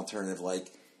Christian and alternative?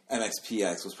 Like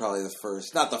MXPX was probably the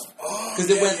first, not the because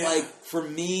it went like for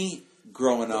me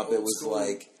growing up, it was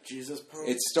like Jesus punk.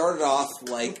 It started off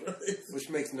like which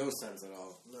makes no sense at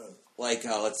all. No. Like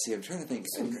let's see, I'm trying to think.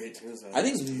 Some great tunes. I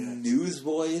think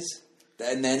Newsboys,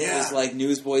 and then it was like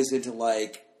Newsboys into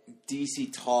like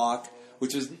DC Talk.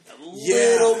 Which was a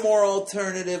little more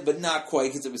alternative, but not quite,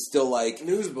 because it was still like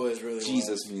Newsboys really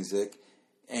Jesus music,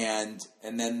 and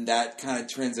then that kind of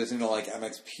transitioned to like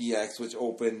MXPX, which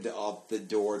opened up the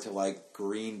door to like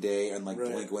Green Day and like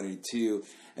Blink-182,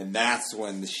 and that's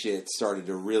when the shit started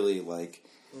to really like.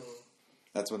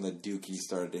 That's when the dookie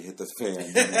started to hit the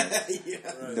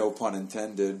fan. No pun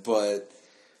intended, but.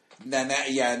 And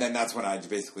then that's when I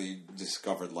basically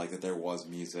discovered like that there was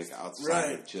music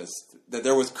outside of just that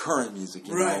there was current music,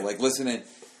 you know, like listening.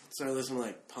 Started listening to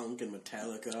like punk and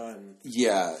Metallica and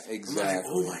exactly. I'm like,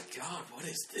 oh my god, what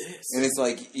is this? And it's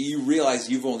like you realize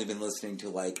you've only been listening to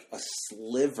like a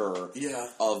sliver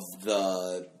of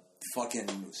the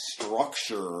fucking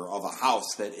structure of a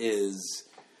house that is,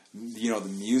 the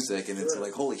music, and it's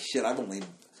like holy shit,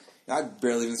 I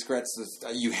barely even scratched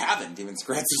the... You haven't even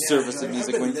scratched the surface of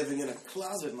music. I've been living in a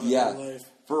closet my whole life.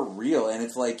 For real. And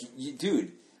it's like,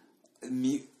 dude,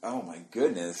 oh my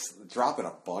goodness. Dropping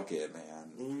a bucket,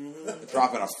 man.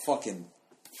 Dropping a fucking...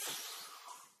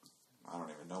 I don't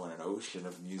even know, in an ocean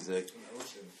of music.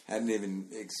 Hadn't even...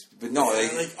 But no,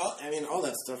 all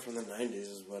that stuff from the 90s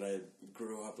is what I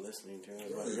grew up listening to.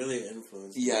 Is what really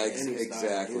influenced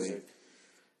exactly.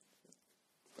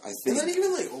 I think, and then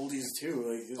even like oldies too.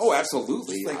 Like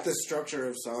absolutely. Like the structure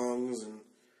of songs, and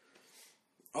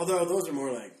although those are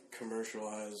more like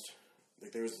commercialized,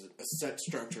 like there was a set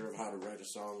structure of how to write a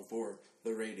song for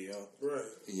the radio. Right.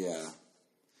 Yeah.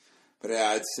 But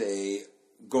I'd say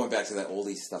going back to that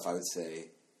oldie stuff, I would say,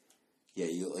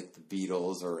 you like the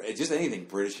Beatles or just anything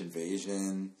British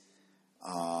Invasion.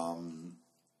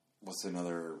 What's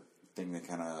another thing that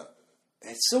kind of?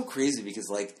 It's so crazy because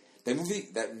like.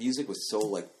 That music was so,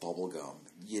 like, bubblegum,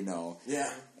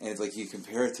 Yeah. And it's like, you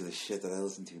compare it to the shit that I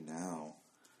listen to now.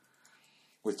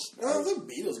 Which... the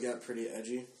Beatles got pretty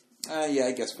edgy.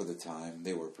 I guess for the time,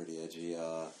 they were pretty edgy.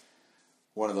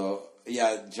 One of the...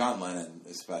 yeah, John Lennon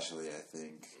especially, I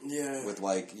think. Yeah. With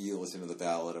like, you listen to the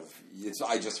ballad of...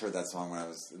 I just heard that song when I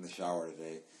was in the shower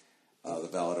today. The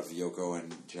ballad of Yoko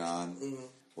and John,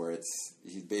 where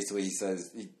he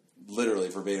says, he literally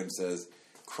verbatim says,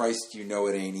 Christ, you know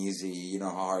it ain't easy, you know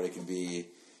how hard it can be.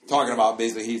 Talking about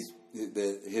basically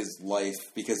his life,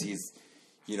 because he's,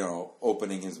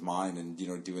 opening his mind and,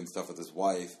 doing stuff with his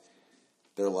wife.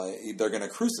 They're going to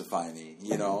crucify me,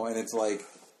 and it's like,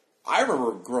 I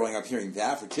remember growing up hearing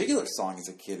that particular song as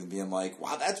a kid and being like,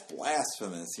 wow, that's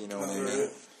blasphemous, you know what I mean?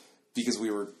 Because we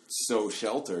were so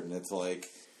sheltered, and it's like,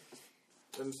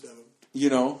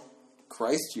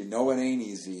 Christ, you know it ain't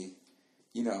easy.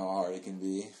 You know how hard it can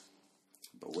be.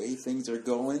 The way things are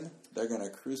going, they're going to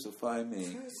crucify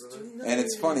me. And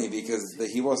it's funny because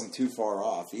he wasn't too far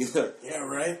off either. Yeah,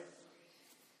 right?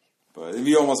 But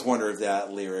you almost wonder if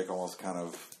that lyric almost kind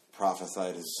of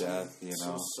prophesied his death,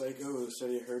 Some psycho who said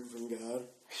he heard from God.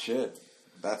 Shit.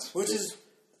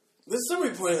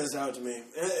 Somebody pointed this out to me.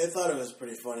 I thought it was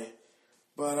pretty funny.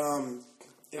 But,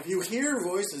 if you hear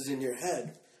voices in your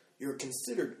head, you're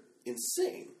considered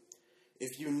insane.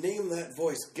 If you name that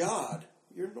voice God,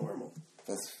 you're normal.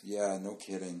 No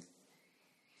kidding.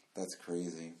 That's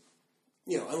crazy.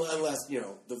 Unless,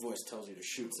 the voice tells you to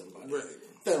shoot somebody. Right.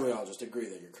 Then we all just agree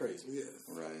that you're crazy. Yeah.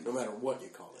 Right. No matter what you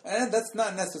call it. And that's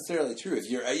not necessarily true.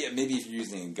 Maybe if you're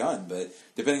using a gun, but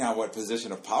depending on what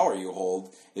position of power you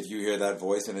hold, if you hear that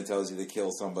voice and it tells you to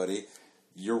kill somebody,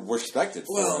 you're respected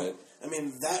for it. I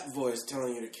mean, that voice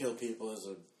telling you to kill people is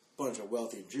a bunch of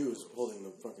wealthy Jews holding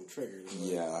the fucking trigger.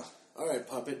 Yeah. All right,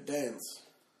 puppet, dance.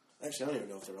 Actually, I don't even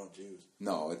know if they're all Jews.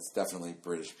 No, it's definitely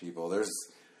British people. There's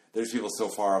people so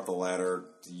far up the ladder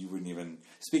you wouldn't even.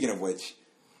 Speaking of which,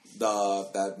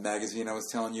 that magazine I was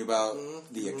telling you about,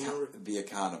 the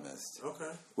Economist. Okay,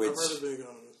 I've heard of the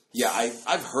Economist. Yeah,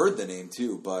 I've heard the name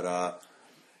too, but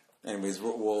anyways,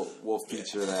 we'll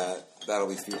feature that. That'll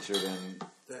be featured in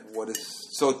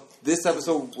so this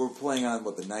episode we're playing on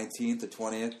the 19th, the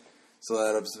 20th. So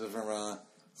that episode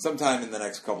sometime in the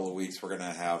next couple of weeks we're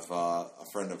gonna have a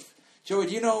friend of Joey.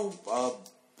 Do you know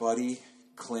Buddy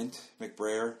Clint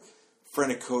McBrayer,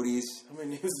 friend of Cody's? How many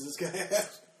names does this guy have?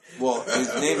 Well,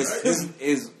 his name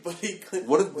is Buddy Clint.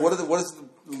 What is the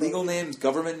legal name? His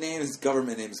government name? His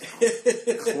government name is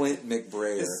Clint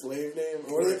McBrayer. His slave name?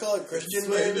 Or what do they call it? Christian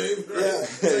slave name? Right? Yeah.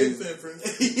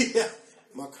 Slave yeah.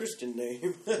 My Christian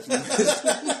name.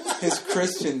 His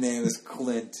Christian name is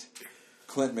Clint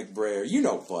McBrayer. You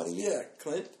know Buddy. Yeah,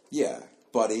 Clint? Yeah,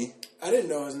 Buddy. I didn't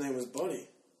know his name was Buddy.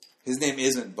 His name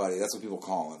isn't Buddy. That's what people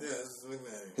call him. Yeah, that's his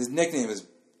nickname. His nickname is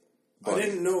Buddy. I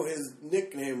didn't know his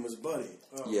nickname was Buddy.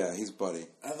 Oh. Yeah, he's Buddy.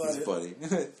 He's Buddy.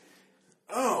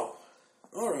 Oh,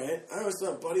 all right. I always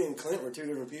thought Buddy and Clint were two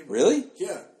different people. Really?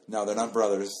 Yeah. No, they're not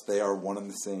brothers. They are one and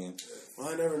the same. Well,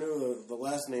 I never knew the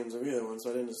last names of either one,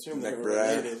 so I didn't assume they were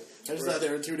related. I just thought they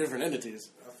were two different entities.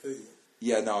 I feel you.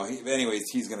 Yeah, no. Anyways,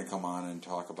 he's going to come on and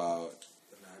talk about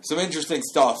some interesting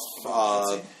stuff.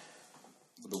 The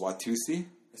Watusi?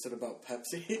 I said about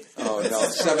Pepsi. Oh no,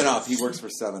 7-Up. He works for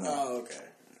 7-Up. Oh, okay.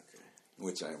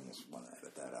 Which I almost want to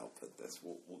edit that out, but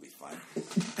we'll be fine.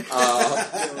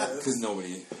 Because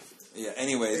nobody. Yeah.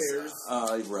 Anyways,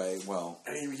 right. Well,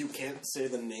 I mean, you can't say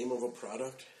the name of a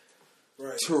product.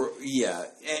 Right. True. Yeah.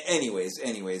 Anyways,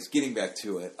 getting back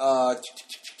to it.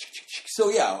 So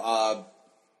yeah.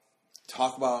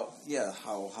 Talk about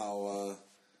how.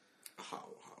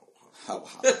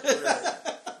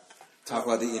 Talk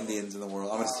about the Indians in the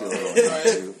world. I'm going to steal a little bit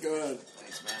too. Go ahead.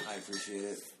 Thanks, man. I appreciate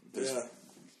it. Yeah.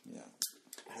 Yeah.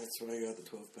 That's why I got the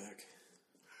 12-pack.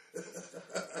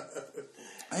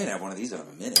 I didn't have one of these in a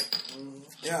minute.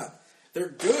 Yeah. They're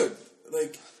good.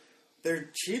 Like, they're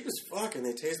cheap as fuck, and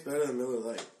they taste better than Miller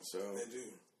Lite. So They do.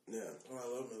 Yeah. Oh, I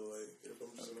love Miller Lite. If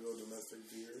I'm just going to go domestic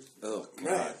beers. Oh, God.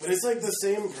 Right. But it's like the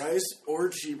same price or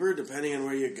cheaper depending on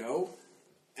where you go.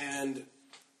 And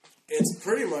it's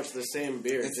pretty much the same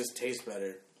beer. It just tastes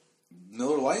better.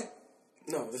 Miller Lite?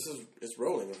 No, it's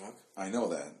Rolling Rock. I know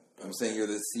that. I'm saying you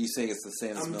saying it's the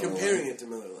same as Miller Lite. I'm comparing it to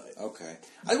Miller Lite. Okay.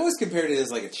 I've always compared it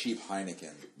as like a cheap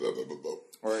Heineken.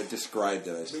 Or I described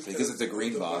it, I should say, because it's a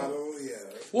green bottle. Yeah.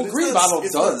 Well, green bottle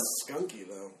it's does. Not skunky,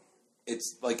 though.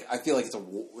 It's like, I feel like it's not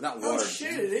water. Oh,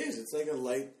 shit, it is. It's like a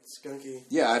light, skunky.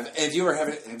 Yeah, have you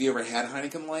ever had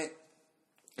Heineken Light?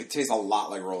 It tastes a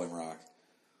lot like Rolling Rock.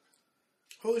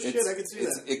 Holy shit, I can see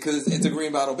that. Because it's a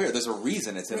green bottle beer. There's a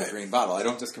reason it's in a green bottle. I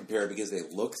don't just compare it because they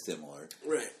look similar.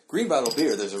 Right. Green bottle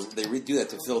beer, they do that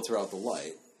to filter out the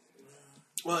light.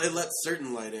 Well, it lets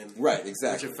certain light in. Right,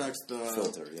 exactly. Which affects the...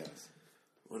 Filter, yes.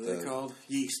 What are they called?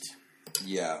 Yeast.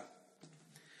 Yeah.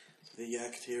 The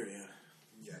Yacteria.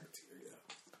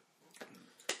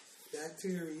 Yeah,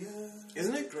 bacteria.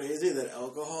 Isn't it crazy that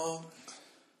alcohol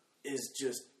is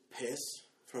just piss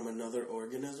from another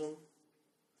organism?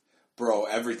 Bro,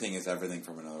 everything is everything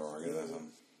from another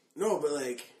organism. No, but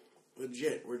like,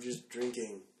 legit, we're just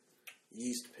drinking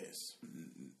yeast piss.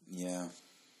 Yeah.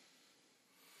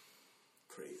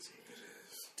 Crazy.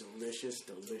 Delicious,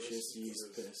 delicious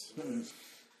yeast piss. I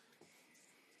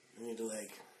need to,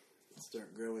 like,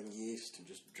 start growing yeast and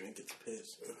just drink its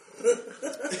piss.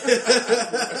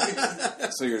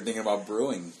 So you're thinking about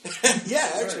brewing? Yeah,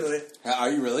 actually. Are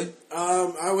you really?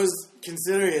 I was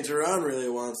considering it. Jerron really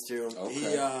wants to.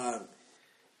 Okay.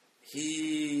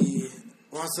 He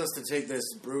wants us to take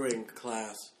this brewing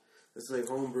class. It's like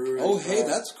home brewery. Oh, hey,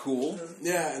 that's cool.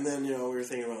 Yeah, and then, we were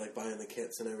thinking about, like, buying the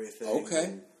kits and everything.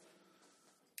 Okay.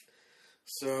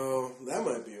 So, that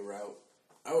might be a route.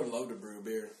 I would love to brew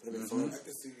beer. That'd be fun. I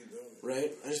can see you doing it.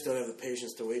 Right? I just don't have the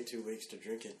patience to wait 2 weeks to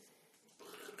drink it.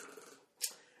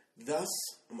 Thus,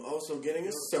 I'm also getting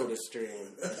a soda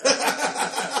stream.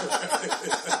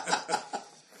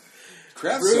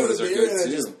 Craft Brew sodas the are beer good,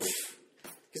 and too.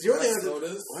 Because you only have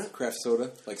sodas? What? Craft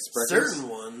soda? Like Spreckers? Certain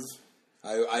ones.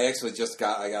 I actually I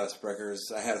got a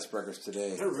Spreckers. I had a Spreckers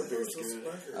today. That root beer is good.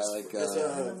 I like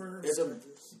It's a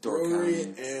Door brewery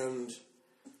County and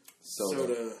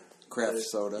soda. Craft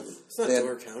soda. It's not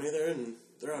Door County.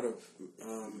 They're out of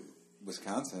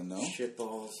Wisconsin, no?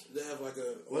 shitballs. They have like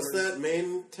a... What's that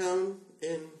main town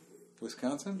in...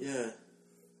 Wisconsin? Yeah.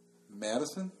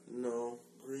 Madison? No.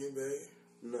 Green Bay?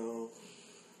 No.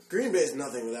 Green Bay's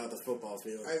nothing without the football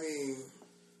field. I mean...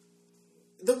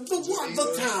 The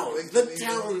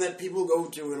town that people go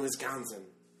to in Wisconsin.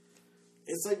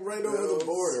 It's like right over the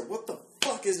border. What the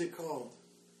fuck is it called?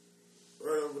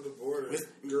 Right over the border.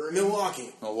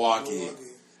 Milwaukee. Milwaukee.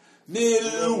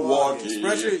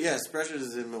 Sprecher's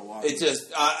is in Milwaukee. It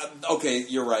just, okay,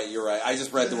 you're right. I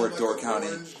just read the word Door County.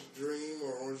 Orange Dream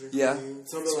or Orange and Yeah. Cream.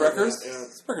 Spreckers? Like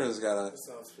that, Spreckers has got a... That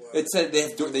sounds fly. It said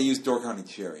they use Door County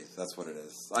cherries. That's what it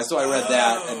is. So I read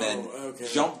that and then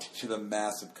jumped to the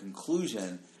massive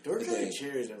conclusion. Door County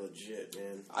cherries are legit,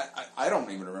 man. I don't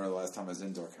even remember the last time I was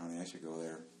in Door County. I should go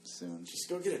there soon. Just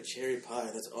go get a cherry pie.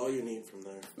 That's all you need from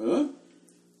there. Huh?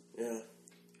 Yeah.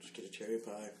 Just get a cherry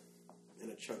pie and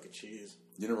a chunk of cheese.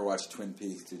 You never watched Twin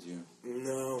Peaks, did you?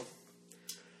 No.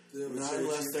 Not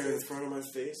unless they're in front of my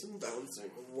face and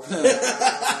bouncing. Wow.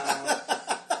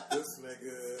 This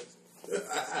nigga.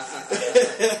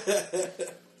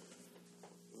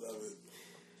 Love it.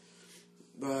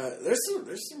 But there's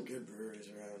some good breweries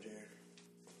around here.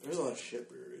 There's a lot of shit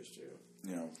breweries too.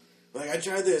 Yeah. Like I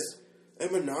tried this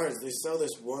at Menards. They sell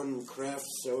this one craft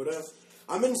soda.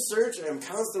 I'm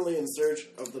constantly in search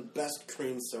of the best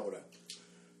cream soda.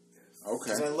 Okay.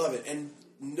 Because I love it. And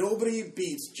nobody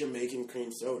beats Jamaican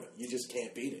cream soda. You just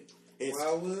can't beat it. It's,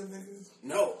 Wildwood, nigga?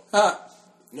 No.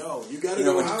 No, you gotta You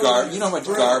know go how much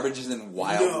garbage is in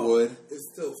Wildwood? It's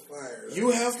still fire. Though.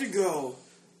 You have to go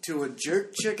to a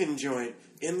jerk chicken joint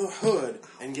in the hood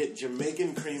and get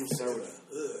Jamaican cream soda.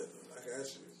 Ugh, I got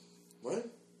you. What?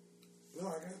 No,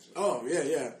 I got you. Oh,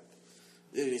 yeah.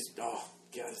 It is, oh,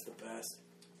 God, it's the best.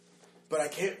 But I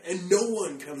can't, and no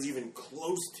one comes even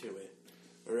close to it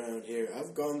around here.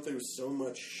 I've gone through so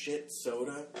much shit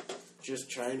soda just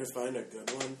trying to find a good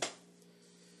one.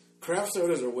 Craft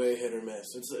sodas are way hit or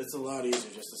miss. It's a lot easier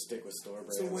just to stick with store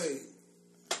brands. So wait,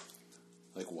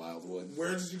 Like Wildwood.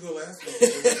 where did you go last?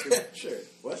 Sure.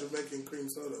 What? Jamaican cream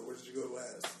soda. Where did you go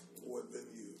last? What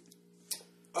venue?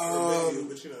 Venue,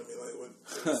 but you know what I mean. Like what?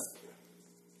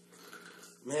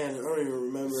 Man, I don't even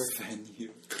remember.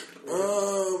 Venue.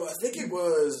 I think it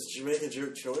was Jamaican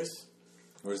Jerk Choice.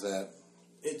 Where's that?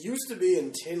 It used to be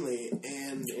in Tinley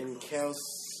and in Cal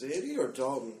City or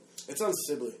Dalton. It's on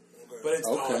Sibley. But it's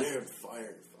dude,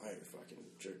 fire fucking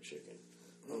jerk chicken.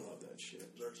 I love that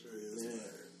shit. Jerk chicken is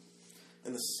fire.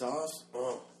 And the sauce,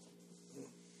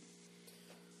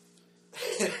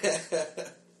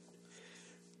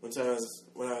 One time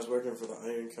when I was working for the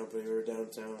iron company, we were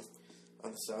downtown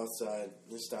on the south side.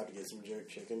 We stopped to get some jerk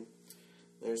chicken.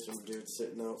 There's some dude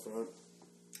sitting out front,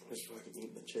 just fucking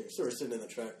eating the chicken. So we're sitting in the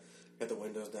truck, got the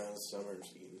windows down in the summer,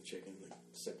 just eating the chicken, like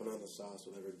sipping on the sauce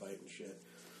with every bite and shit.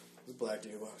 This black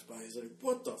dude walks by. He's like,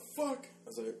 "What the fuck?" I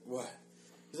was like, "What?"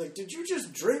 He's like, "Did you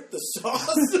just drink the sauce?"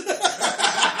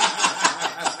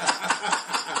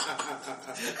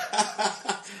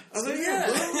 I was like, "Yeah,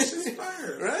 bro, this is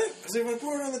fire, right?" I was like, "When I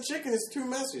pour it on the chicken, it's too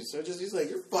messy." So he's like,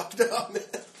 "You're fucked up, man."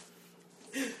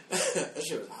 That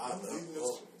shit was hot though.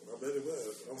 I bet it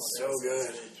was. Oh my So God,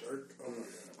 good. Jerk. Oh my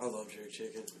God. I love jerk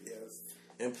chicken. Yes.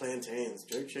 And plantains.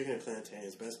 Jerk chicken and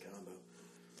plantains, best combo.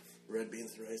 Red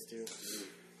beans and rice too.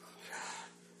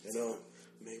 You know,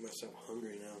 Make myself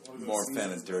hungry now. I'm more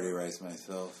fan of dirty rice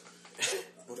myself.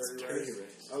 What's dirty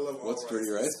rice? I love all What's dirty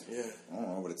rice? Yeah. I don't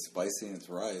know, but it's spicy and it's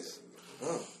rice.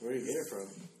 Oh, where do you get it from?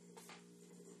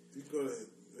 You can go to...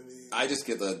 I just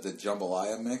get the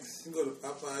jambalaya mix. You can go to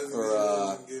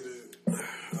Popeyes and get it.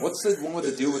 What's the one with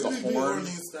the dude with the horn? New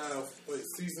Orleans style, like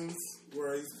Seasons,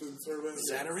 where I used to serve at.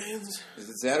 Zatarans? Is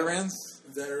it Zatarans?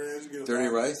 Zatarans, you get a Dirty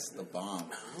bomb. rice? The bomb.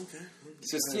 Oh, okay.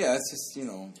 It's just, you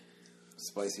know,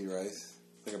 spicy rice.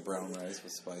 Like a brown rice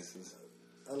with spices.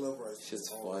 I love rice. Shit's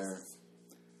fire.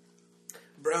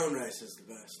 Brown rice is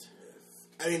the best.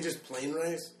 I mean, just plain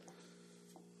rice.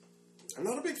 I'm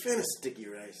not a big fan of sticky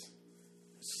rice.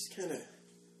 It's just kind of,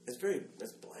 it's bland.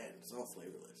 It's all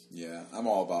flavorless. Yeah, I'm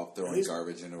all about throwing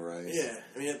garbage into rice. Yeah,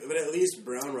 I mean, but at least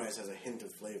brown rice has a hint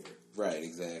of flavor. Right,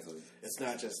 exactly. It's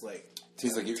not just like...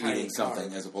 Tastes like you're eating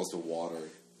something as opposed to water.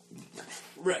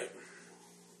 Right.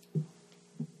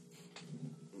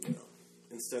 You know,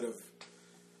 instead of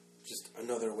just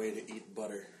another way to eat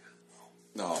butter.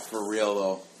 No, for real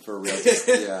though. For real.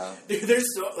 Yeah. Dude, there's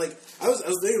so, like, I was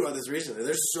thinking about this recently.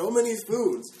 There's so many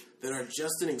foods that are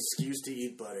just an excuse to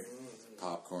eat butter.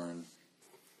 Popcorn.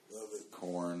 Love it.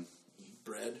 Corn.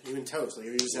 Bread, even toast. Like,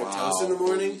 if you just have toast in the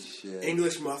morning,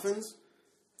 English muffins.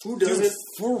 Who doesn't? Dude,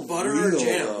 for butter real, or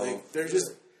jam? though. Like,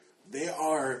 they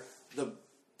are the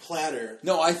platter.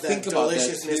 No, I think about that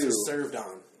deliciousness too. is served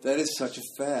on. That is such a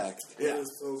fact. Yeah,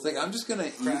 It's like I'm just gonna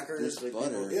crackers, eat this like, butter.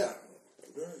 people, yeah.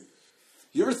 Right.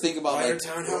 You ever think about Why are like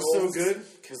Townhouse so good?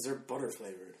 Because they're butter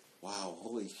flavored. wow,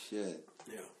 holy shit.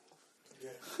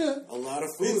 Yeah. A lot of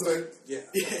foods. Yeah.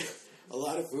 A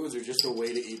lot of foods are just a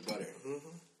way to eat butter.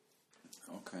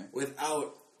 Mm-hmm. Okay.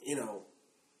 Without,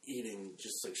 eating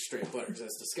just like straight butter, because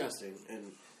that's disgusting.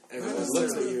 And everyone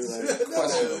looks at you like,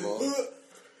 Questionable.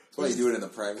 That's why you do it in the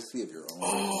privacy of your own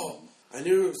home. I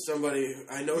know somebody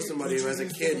who as a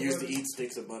kid used to eat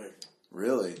sticks of butter.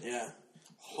 Really? Yeah.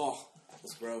 Oh,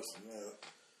 that's gross. Yeah.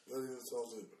 Not even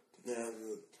salted. Yeah.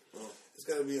 Oh. It's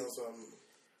got to be on something.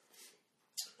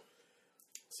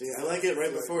 See, I like it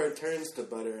right before it turns to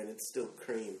butter and it's still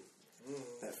cream.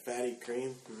 That fatty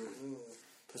cream.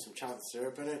 Put some chocolate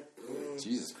syrup in it.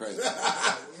 Jesus Christ.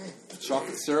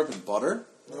 Chocolate syrup and butter?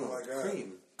 Oh my God.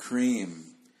 Cream.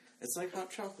 It's like hot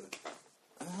chocolate.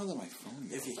 How the hell did my phone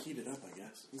go? If you heat it up, I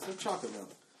guess. It's like chocolate milk.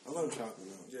 I love chocolate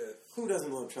milk. Yeah. Who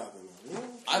doesn't love chocolate milk? You know?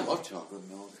 I love chocolate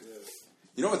milk. Yes.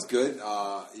 You know what's good?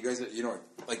 You guys,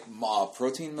 like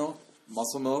protein milk,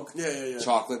 muscle milk, Yeah.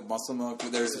 chocolate muscle milk.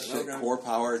 There's this shit, Okay. Core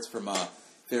Power. It's from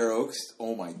Fair Oaks.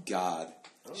 Oh my god,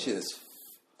 shit is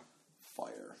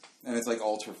fire, and it's like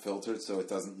ultra filtered, so it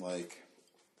doesn't like.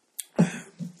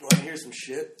 Want to hear some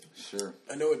shit? Sure.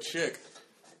 I know a chick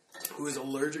who is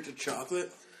allergic to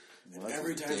chocolate. Well, that's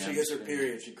Every a time she damn gets her shame.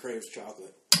 period, she craves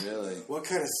chocolate. Really? What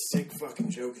kind of sick fucking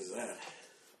joke is that?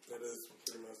 That is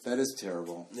pretty much. That is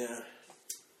terrible. Yeah.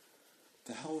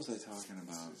 The hell was I talking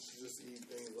about? You just eat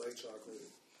things like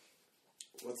chocolate.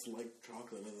 What's like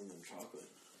chocolate other than chocolate?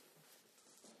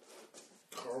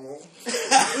 Caramel.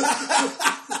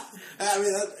 I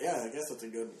mean, I guess that's a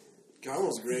good...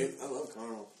 Caramel's great. I love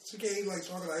caramel. She can't eat like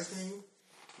chocolate ice cream.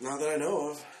 Not that I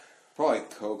know of. Probably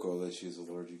cocoa that she's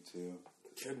allergic to.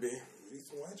 Could be. Eat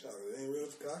some white chocolate. It ain't real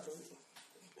chocolate.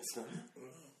 It's not.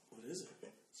 What is it?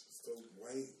 It's just a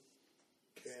white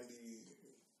candy.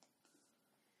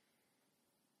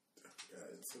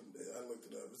 I looked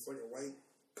it up. It's like a white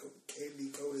candy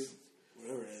coated.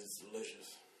 Whatever it is, it's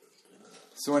delicious.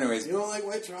 So, anyways, You don't like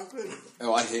white chocolate?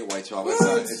 oh, I hate white chocolate.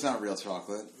 It's not real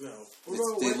chocolate. No.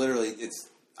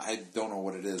 I don't know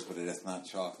what it is, but it's not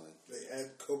chocolate. They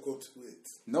add cocoa to it.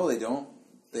 No, they don't.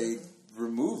 They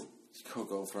remove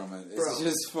cocoa from it. It's Bro.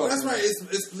 just Oh, fucking... that's right.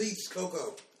 It's bleached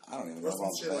cocoa. I don't even know Or some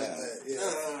about shit that. like that. Yeah.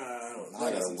 I don't know. Now I got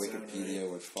That a doesn't sound Wikipedia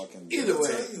right. with fucking... Either way.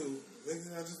 I'll tell you.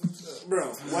 Nigga, I just looked it up. Bro,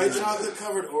 white chocolate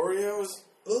covered Oreos.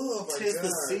 Oh my Tis God. the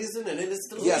season and it is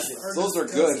Yes, delicious. those are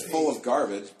good. disgusting. Full of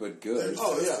garbage, but They're good.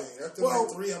 Oh, yeah. disgusting. After Well-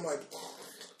 like 3, I'm like,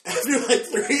 After like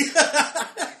 3.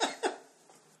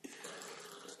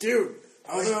 Dude,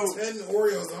 although like 10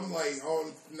 Oreos, I'm like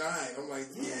on 9. I'm like,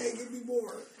 yeah, give me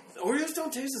more. Oreos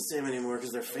don't taste the same anymore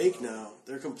because they're fake now.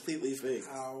 They're completely fake.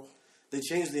 How? They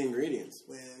changed the ingredients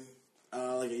When?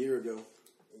 like a year ago.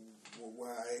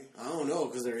 Why? I don't know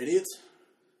because they're idiots.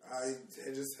 I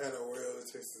just had an Oreo that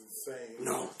tasted the same.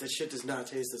 No, that shit does not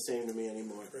taste the same to me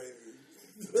anymore. Crazy.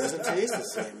 It doesn't taste the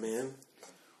same, man.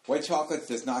 White chocolate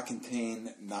does not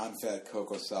contain non-fat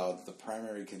cocoa solids. The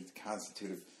primary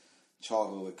constitutive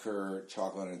chocolate liqueur,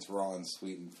 chocolate in its raw and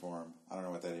sweetened form. I don't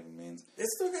know what that even means.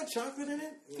 It's still got chocolate in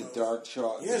it? The dark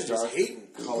chocolate, Yeah, it's just hating.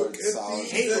 colored Look at solid.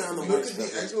 Hating on the look white at the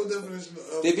stuff. actual definition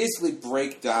of They basically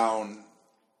break down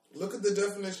Look at the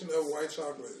definition of white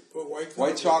chocolate. Put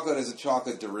White chocolate is a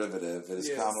chocolate derivative. It is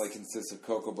commonly consists of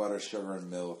cocoa butter, sugar, and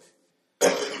milk.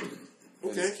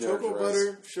 Okay, cocoa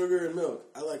butter, sugar, and milk.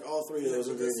 I like all three of those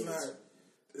ingredients.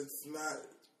 It's not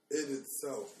it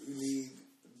itself. You need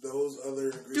those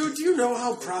other ingredients. Dude, do you know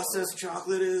how processed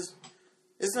chocolate is?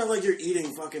 It's not like you're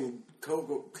eating fucking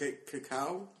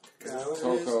cacao.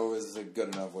 Cocoa is a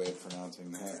good enough way of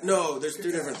pronouncing that. No, there's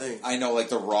two different things. I know, like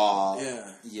the raw.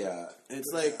 Yeah.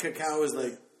 It's like cacao is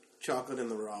like chocolate in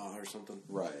the raw or something.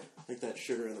 Right. Like that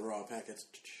sugar in the raw packets.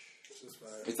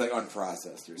 It's like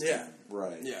unprocessed or something. Yeah.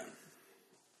 Right. Yeah.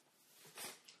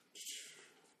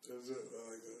 I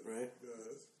like that. Right?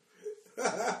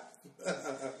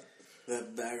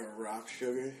 That bag of rock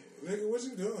sugar. Nigga, what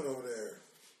you doing over there?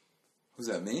 Who's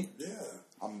that, me? Yeah.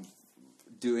 I'm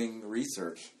doing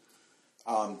research.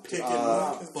 Picking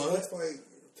up, but it's like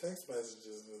text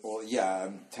messages. Well, yeah,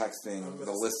 I'm texting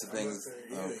the list of things.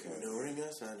 Okay. Ignoring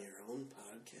us on your own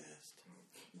podcast.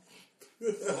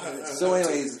 So,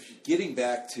 anyways, getting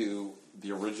back to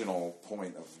the original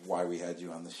point of why we had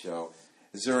you on the show,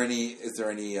 is there any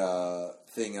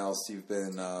thing else you've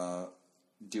been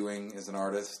doing as an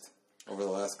artist over the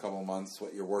last couple of months?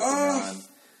 What you're working on?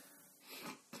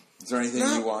 Is there anything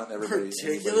you want everybody?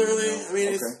 Particularly, I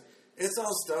mean, it's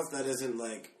all stuff that isn't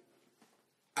like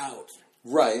out.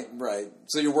 Right.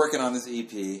 So you're working on this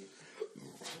EP.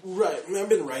 Right. I mean, I've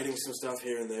been writing some stuff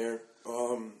here and there.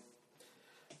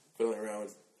 Fiddling around,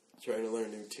 trying to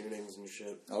learn new tunings and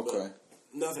shit. Okay.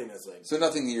 Nothing that's like. So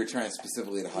nothing that you're trying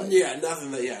specifically to hype. Yeah, nothing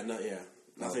that.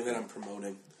 Nothing that I'm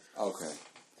promoting. Okay.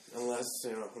 Unless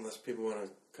people want to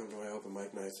come to my open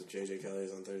mic nights at JJ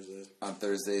Kelly's on Thursdays. On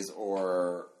Thursdays,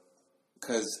 or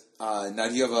because now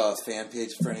do you have a fan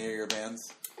page for any of your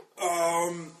bands?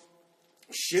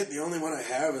 Shit. The only one I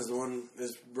have is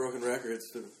Broken Records.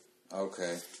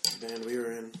 Okay. The band we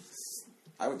were in.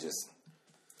 I would just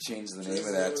change the name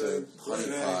of that to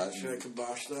Honeypot. Should I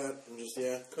kibosh that and just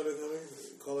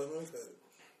call it Honeypot?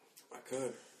 I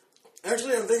could.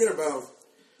 Actually, I'm thinking about.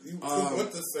 You could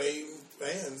put the same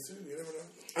bands too. You never know.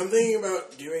 I'm thinking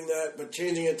about doing that, but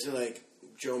changing it to like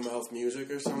Joe Melf music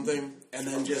or something, and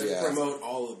then just promote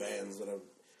all the bands that I've.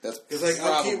 That's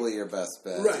probably your best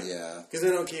bet, right? Yeah, because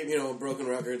then I'll keep Broken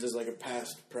Records as like a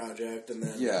past project, and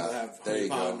then I'll have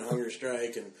Honeypots and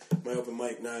Hungerstrike and my open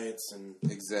mic nights and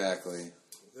exactly.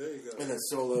 There you go. And then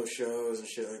solo shows and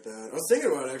shit like that. I was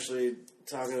thinking about actually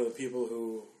talking to the people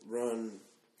who run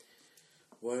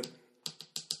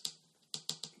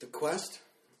the Quest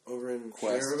over in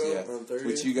Cherville on 30th.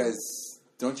 Which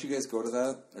don't you guys go to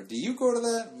that? Or do you go to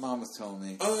that? Mom was telling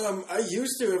me. I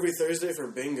used to every Thursday for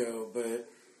bingo, but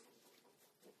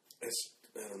I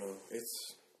don't know.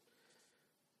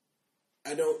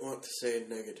 I don't want to say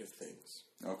negative things.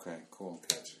 Okay, cool.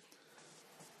 Gotcha.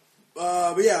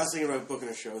 But yeah, I was thinking about booking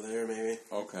a show there, maybe.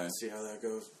 Okay. See how that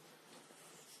goes.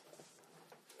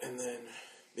 And then,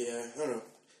 I don't know.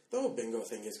 The whole bingo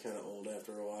thing is kind of old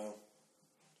after a while.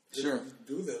 Sure. You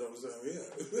do that all the time,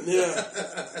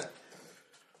 yeah.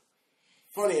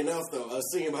 Funny enough, though, I was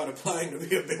thinking about applying to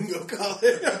be a bingo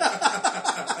caller.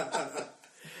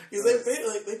 Because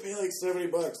they pay like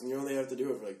 $70 and you only have to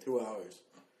do it for like 2 hours.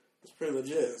 It's pretty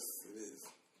legit. Yes, it is.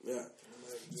 Yeah.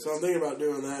 So I'm thinking about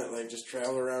doing that, like just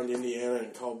travel around Indiana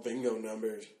and call bingo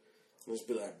numbers and just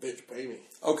be like, bitch, pay me.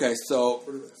 Okay, so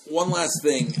one last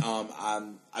thing.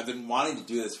 I've been wanting to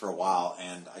do this for a while,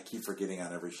 and I keep forgetting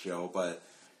on every show, but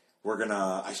we're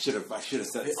gonna. I should have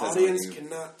said. The audience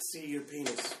cannot see your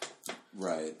penis.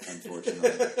 Right,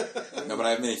 unfortunately. No, but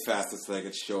I have many facets that I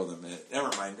could show them. Never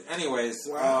mind. Anyways.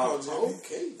 Wow,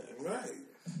 okay then.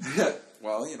 Right.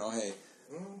 Well, hey,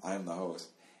 I am the host.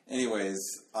 Anyways,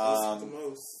 the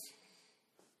most.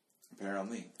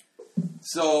 Apparently.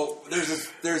 So there's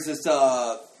this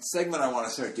segment I want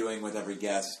to start doing with every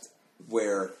guest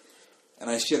where, and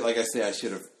I should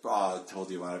have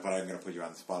told you about it, but I'm going to put you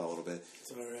on the spot a little bit.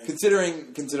 It's all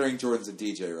right. Considering Jordan's a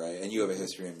DJ, right, and you have a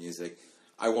history in music,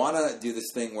 I want to do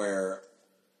this thing where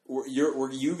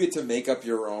you get to make up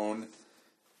your own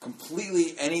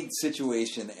completely any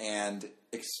situation and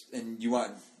you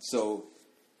want so.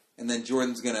 And then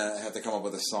Jordan's going to have to come up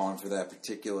with a song for that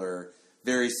particular,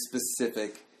 very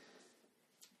specific...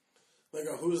 Like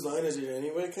a Whose Line Is It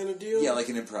Anyway kind of deal? Yeah, like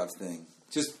an improv thing.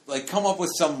 Just, like, come up with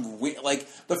some... Like,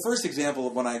 the first example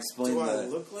of when I explained Do I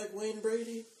look like Wayne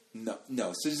Brady?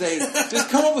 No. So just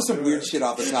come up with some weird shit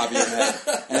off the top of your head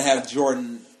and have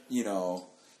Jordan,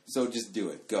 So just do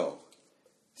it. Go.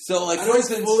 So, like, for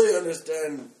instance... I don't fully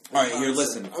understand... All right, here,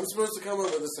 listen. I'm supposed to come up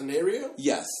with a scenario?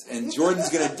 Yes, and Jordan's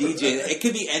going to DJ. It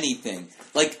could be anything.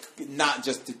 Like, not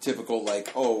just the typical, like,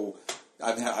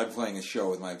 I'm playing a show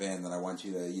with my band, and I want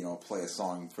you to, play a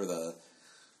song for the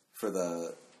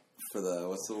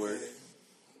what's the word?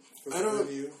 I don't.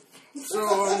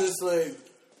 So I'm just like,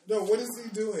 no. What is he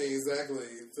doing exactly?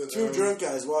 Two drunk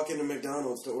guys walk into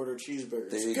McDonald's to order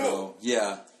cheeseburgers. There you go.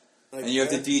 Yeah. Like and you have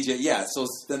to DJ. Yeah. So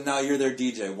then now you're their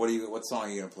DJ. What song are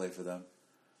you gonna play for them?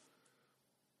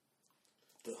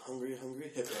 The Hungry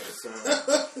Hip Hop song.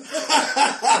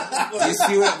 Do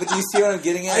you see what I'm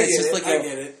getting at? I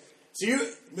get it. So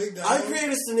I create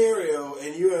a scenario,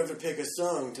 and you have to pick a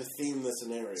song to theme the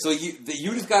scenario. So you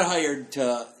just got hired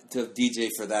to DJ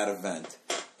for that event,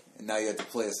 and now you have to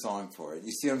play a song for it.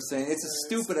 You see what I'm saying? It's a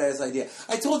stupid ass idea.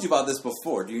 I told you about this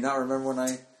before. Do you not remember when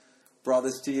I brought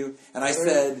this to you? And I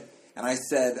said,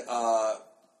 I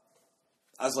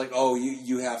was like, oh,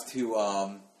 you have to.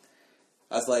 I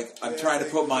was like, I'm trying to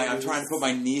put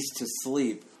my niece to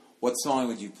sleep. What song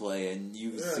would you play? And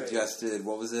you suggested,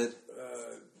 what was it?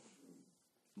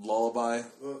 Lullaby?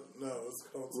 No, it's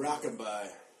called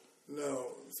Rockabye. No,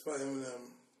 it's by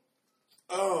Eminem.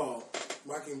 Oh,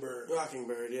 Mockingbird,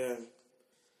 yeah.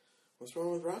 What's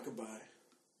wrong with Rockabye?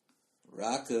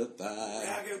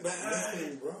 Rockabye.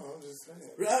 Nothing wrong, I'm just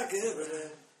saying. Rockabye.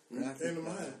 Came to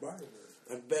mind, Mockingbird.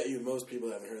 I bet you most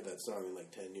people haven't heard that song in like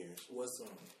 10 years. What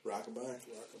song? Rockabye.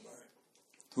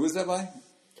 Who is that by?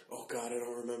 Oh, God, I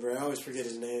don't remember. I always forget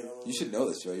his name. You should know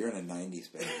this, Joe. You're in a 90s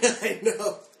band. I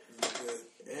know.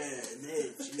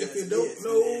 If you don't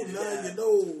know, now you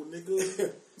know,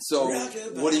 nigga. So,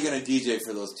 what are you going to DJ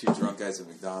for those two drunk guys at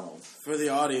McDonald's? For the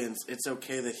audience, it's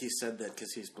okay that he said that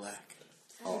because he's black.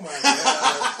 Oh, my God.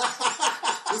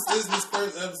 This is his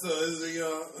first episode, isn't it,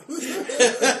 y'all?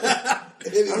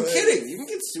 Anyway. I'm kidding. You can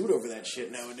get sued over that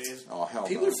shit nowadays. Oh, hell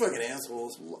People no. are fucking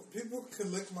assholes. People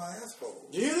can lick my asshole.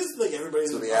 Do you hear this? Like,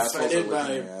 everybody's offended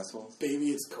by assholes?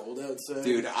 Baby, it's cold outside.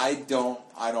 Dude, I don't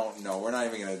know. We're not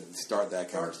even going to start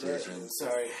that conversation.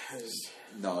 Sorry.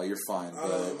 No, you're fine.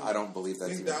 But I don't believe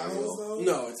that's even real. Though?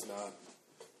 No, it's not.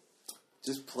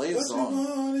 Just play a song. What you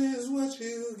want is what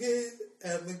you get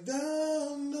at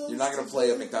McDonald's. You're not going to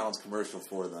play a McDonald's commercial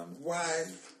for them. Why?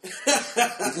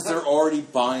 Because they're already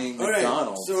buying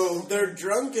McDonald's. Right, so they're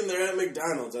drunk and they're at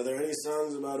McDonald's. Are there any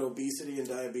songs about obesity and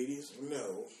diabetes?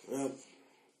 No. Well,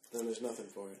 then there's nothing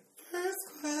for it. First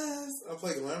class. I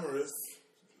play Glamorous.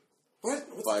 What?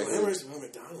 What's Glamorous about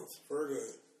McDonald's? Fergie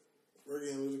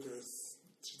and Ludacris.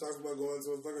 She talks about going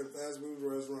to a fucking fast food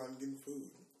restaurant and getting food.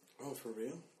 Oh, for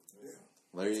real? Yeah.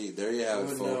 There you have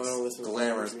it, folks.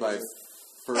 Glamorous by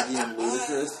Fergie and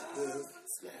Ludacris. Yeah.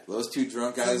 Those two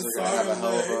drunk guys are going to have a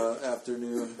hell of an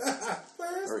afternoon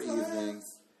or evening.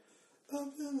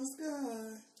 Up in the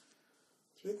sky,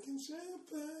 drinking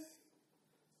champagne,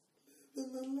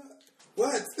 living the life.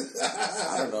 What?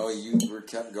 I don't know. You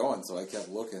kept going, so I kept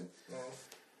looking. Oh.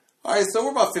 All right, so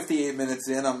we're about 58 minutes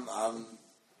in. I'm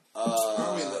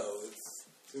probably though. It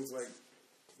seems like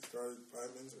we started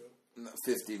 5 minutes ago.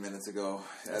 50 minutes ago.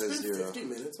 That is 50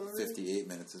 minutes already? 58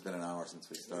 minutes. It's been an hour since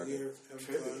we started.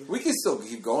 We can still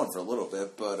keep going for a little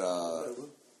bit, but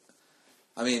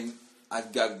I mean,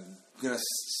 I'm gonna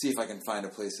see if I can find a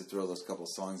place to throw those couple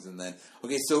songs in. Then,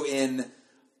 okay. So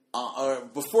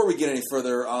before we get any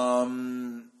further,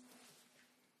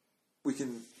 we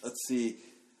can let's see.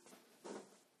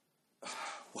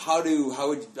 How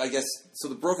would I guess? So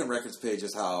the Broken Records page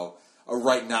is how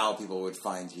right now people would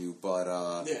find you, but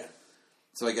yeah.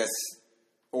 So I guess,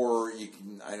 or you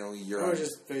can. I know you're on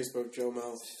just Facebook, Joe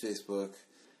Melf. Facebook.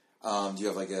 Do you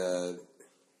have like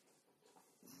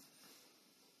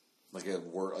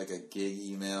a gig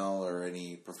email or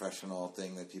any professional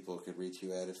thing that people could reach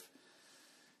you at?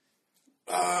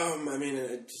 I mean,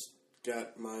 I just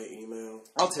got my email.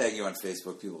 I'll tag you on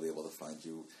Facebook. People will be able to find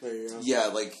you. There you go.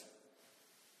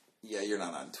 Yeah, you're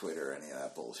not on Twitter or any of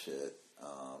that bullshit.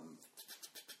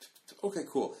 Okay,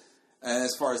 cool. And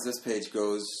as far as this page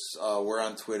goes, we're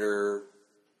on Twitter.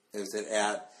 Is it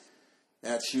at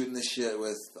shooting the shit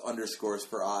with underscores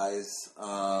for eyes,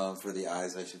 for the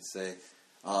eyes, I should say.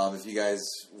 If you guys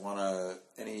want to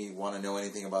know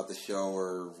anything about the show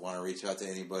or want to reach out to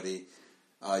anybody,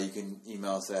 you can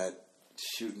email us at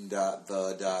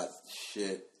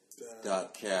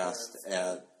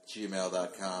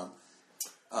shooting.the.shit.cast@gmail.com.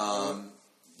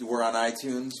 We're on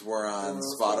iTunes. We're on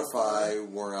Spotify.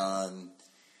 We're on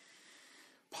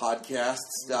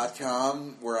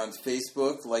podcasts.com. We're on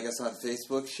Facebook. Like us on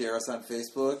Facebook. Share us on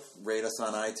Facebook. Rate us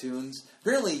on iTunes.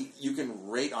 Apparently, you can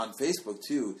rate on Facebook,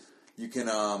 too. You can,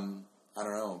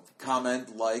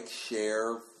 comment, like,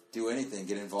 share, do anything.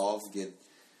 Get involved. Do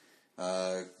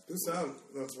sound.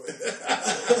 That's way.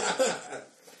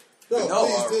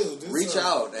 Please do. Reach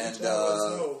out and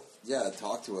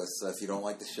talk to us. If you don't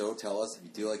like the show, tell us. If you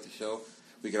do like the show,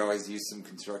 we could always use some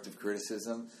constructive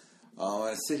criticism. I'm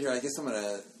going to sit here. I guess I'm going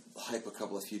to hype a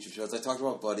couple of future shows. I talked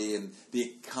about Buddy and The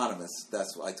Economist.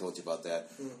 That's what I told you about that.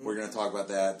 Mm-hmm. We're going to talk about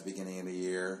that at the beginning of the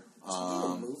year. Is it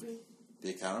a movie? The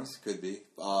Economist could be.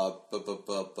 Ben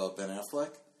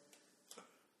Affleck.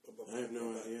 I have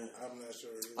no idea. I'm not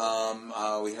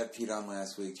sure. We had Pete on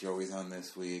last week. Joey's on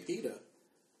this week. Peta.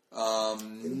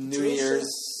 New Year's.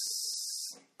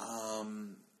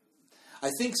 I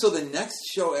think so. The next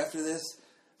show after this,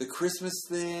 the Christmas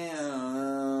thing.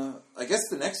 I guess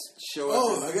the next show.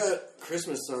 Oh, I got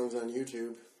Christmas songs on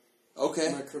YouTube.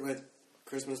 Okay. My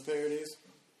Christmas parodies.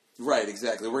 Right,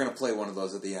 exactly. We're gonna play one of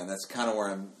those at the end. That's kind of where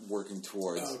I'm working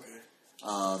towards. Oh, okay.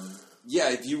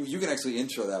 Yeah, if you can actually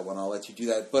intro that one, I'll let you do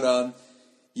that. But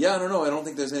yeah, I don't know. I don't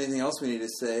think there's anything else we need to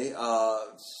say.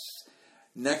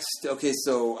 Next, okay,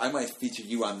 so I might feature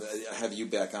you have you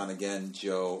back on again,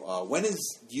 Joe.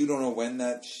 You don't know when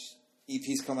that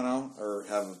EP's coming out, or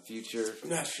have a future? I'm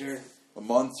not sure. A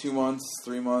month, 2 months,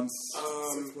 3 months?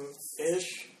 6 months.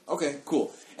 Ish. Okay,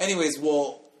 cool. Anyways,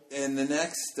 well, in the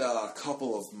next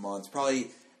couple of months,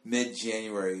 probably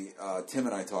mid-January, Tim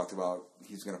and I talked about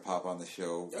he's going to pop on the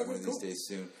show one of these days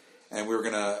soon. And we were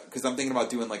going to, because I'm thinking about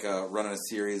doing running a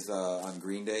series on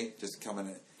Green Day, just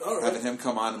having him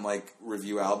come on and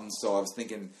review albums. So I was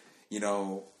thinking,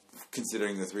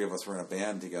 considering the three of us were in a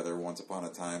band together once upon a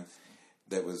time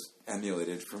that was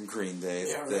emulated from Green Day,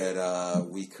 that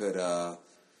we could, that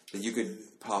you could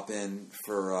pop in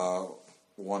for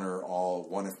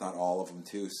one if not all of them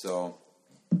too. So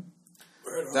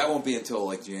that won't be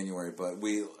until January, but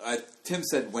Tim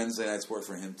said Wednesday nights work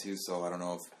for him too, so I don't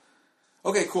know if.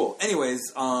 Okay, cool. Anyways,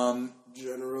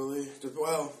 generally,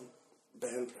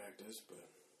 band practice,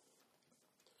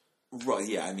 but right,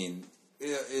 yeah. I mean,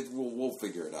 we'll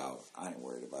figure it out. I ain't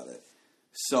worried about it.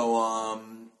 So,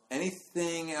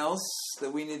 anything else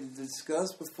that we need to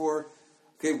discuss before?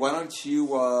 Okay, why don't you?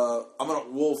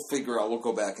 We'll figure out. We'll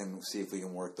go back and see if we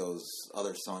can work those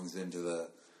other songs into the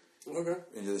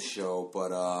show. But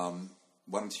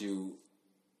why don't you?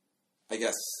 I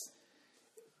guess.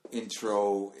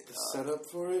 Intro the setup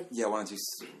for it. Yeah, why don't you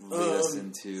lead us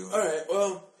into? All right.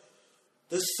 Well,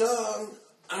 the song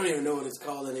I don't even know what it's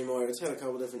called anymore. It's had a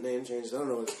couple different name changes. I don't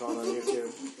know what it's called on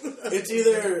YouTube.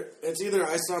 It's either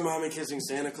I Saw Mommy Kissing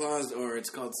Santa Claus or it's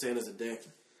called Santa's a Dick.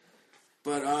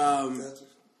 But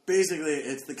basically,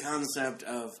 it's the concept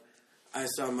of I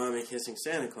saw Mommy kissing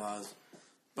Santa Claus,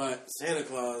 but Santa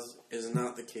Claus is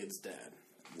not the kid's dad.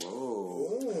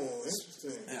 Whoa. Oh,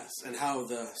 interesting. Yes, and how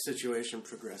the situation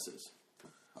progresses.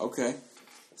 Okay.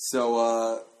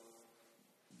 So,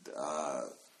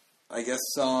 I guess,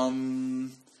 I saw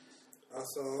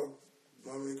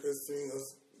Mommy kissing a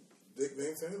Dick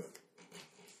being Santa.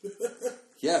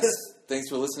 Yes. Thanks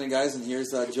for listening, guys, and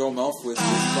here's Joe Melf with his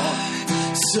song.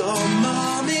 Saw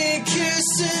Mommy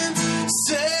kissing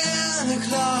Santa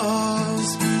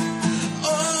Claus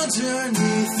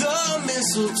underneath the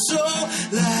mistletoe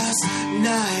last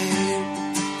night.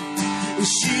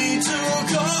 She took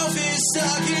off his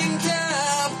stocking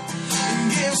cap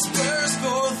and gifts burst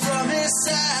forth from his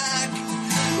sack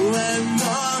when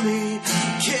Mommy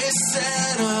kissed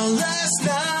Santa last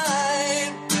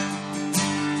night.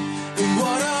 And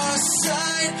what a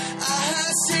sight I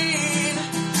had seen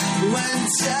when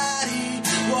Daddy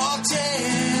walked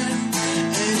in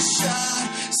and shot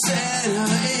Santa in the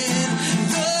hand.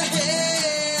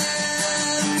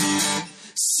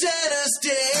 Santa's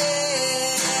dead.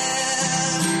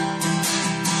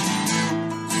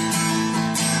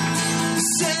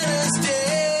 Santa's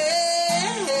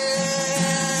dead.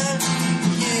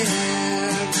 Yeah.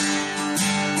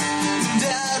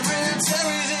 Dad ripped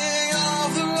everything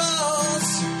off the walls,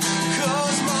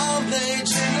 'cause Mom played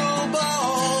jingle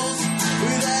balls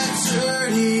with that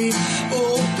dirty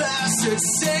old bastard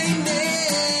Saint Nick.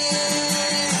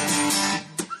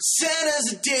 Santa's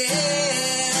a dick.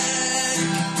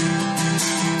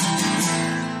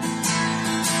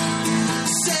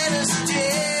 Santa's a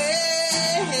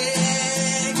dick.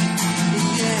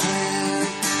 Yeah.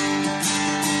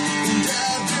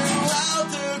 Dad threw out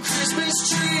the Christmas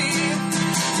tree,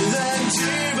 then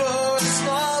divorced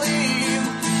Molly.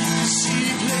 She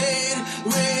played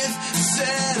with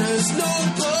Santa's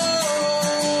notebook.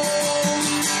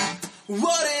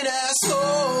 What an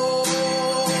asshole.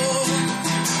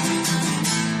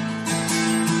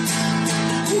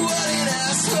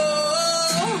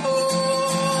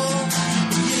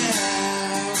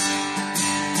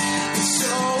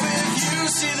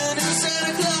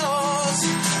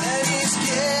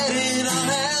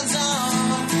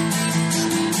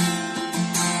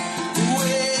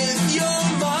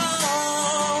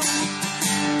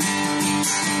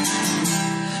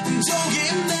 Don't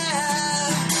get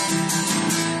mad.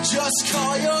 Just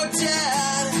call your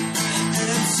dad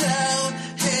and tell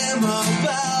him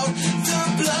about the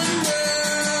blunder.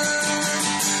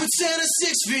 Put Santa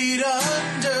 6 feet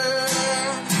under.